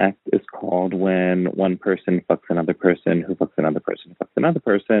sex act is called when one person fucks another person who fucks another person who fucks another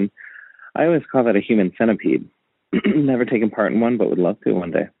person. I always call that a human centipede. Never taken part in one, but would love to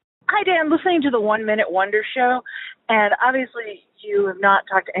one day. Hi, Dan. Listening to the 1 Minute Wonder Show, and obviously you have not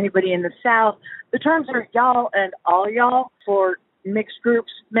talked to anybody in the South. The terms are y'all and all y'all for mixed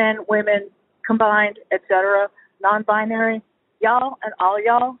groups, men, women, combined, etc., non-binary. Y'all and all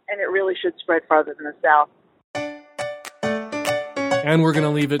y'all, and it really should spread farther than the South. And we're going to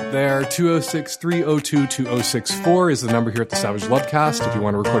leave it there. 206-302-2064 is the number here at the Savage Lovecast. If you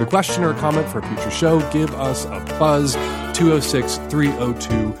want to record a question or a comment for a future show, give us a buzz.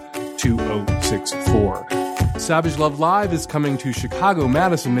 206-302-2064. Savage Love Live is coming to Chicago,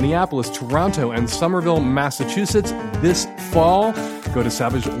 Madison, Minneapolis, Toronto, and Somerville, Massachusetts this fall. Go to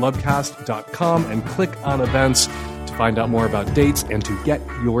savagelovecast.com and click on events to find out more about dates and to get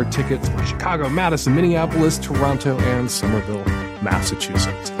your tickets for Chicago, Madison, Minneapolis, Toronto, and Somerville,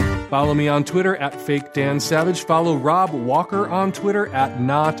 Massachusetts. Follow me on Twitter at Fake Dan Savage. Follow Rob Walker on Twitter at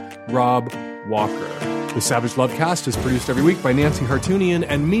Not Rob Walker. The Savage Lovecast is produced every week by Nancy Hartunian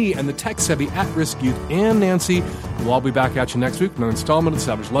and me and the tech-savvy at-risk youth and Nancy. We'll all be back at you next week with another installment of the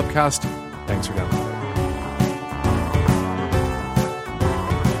Savage Lovecast. Thanks for downloading.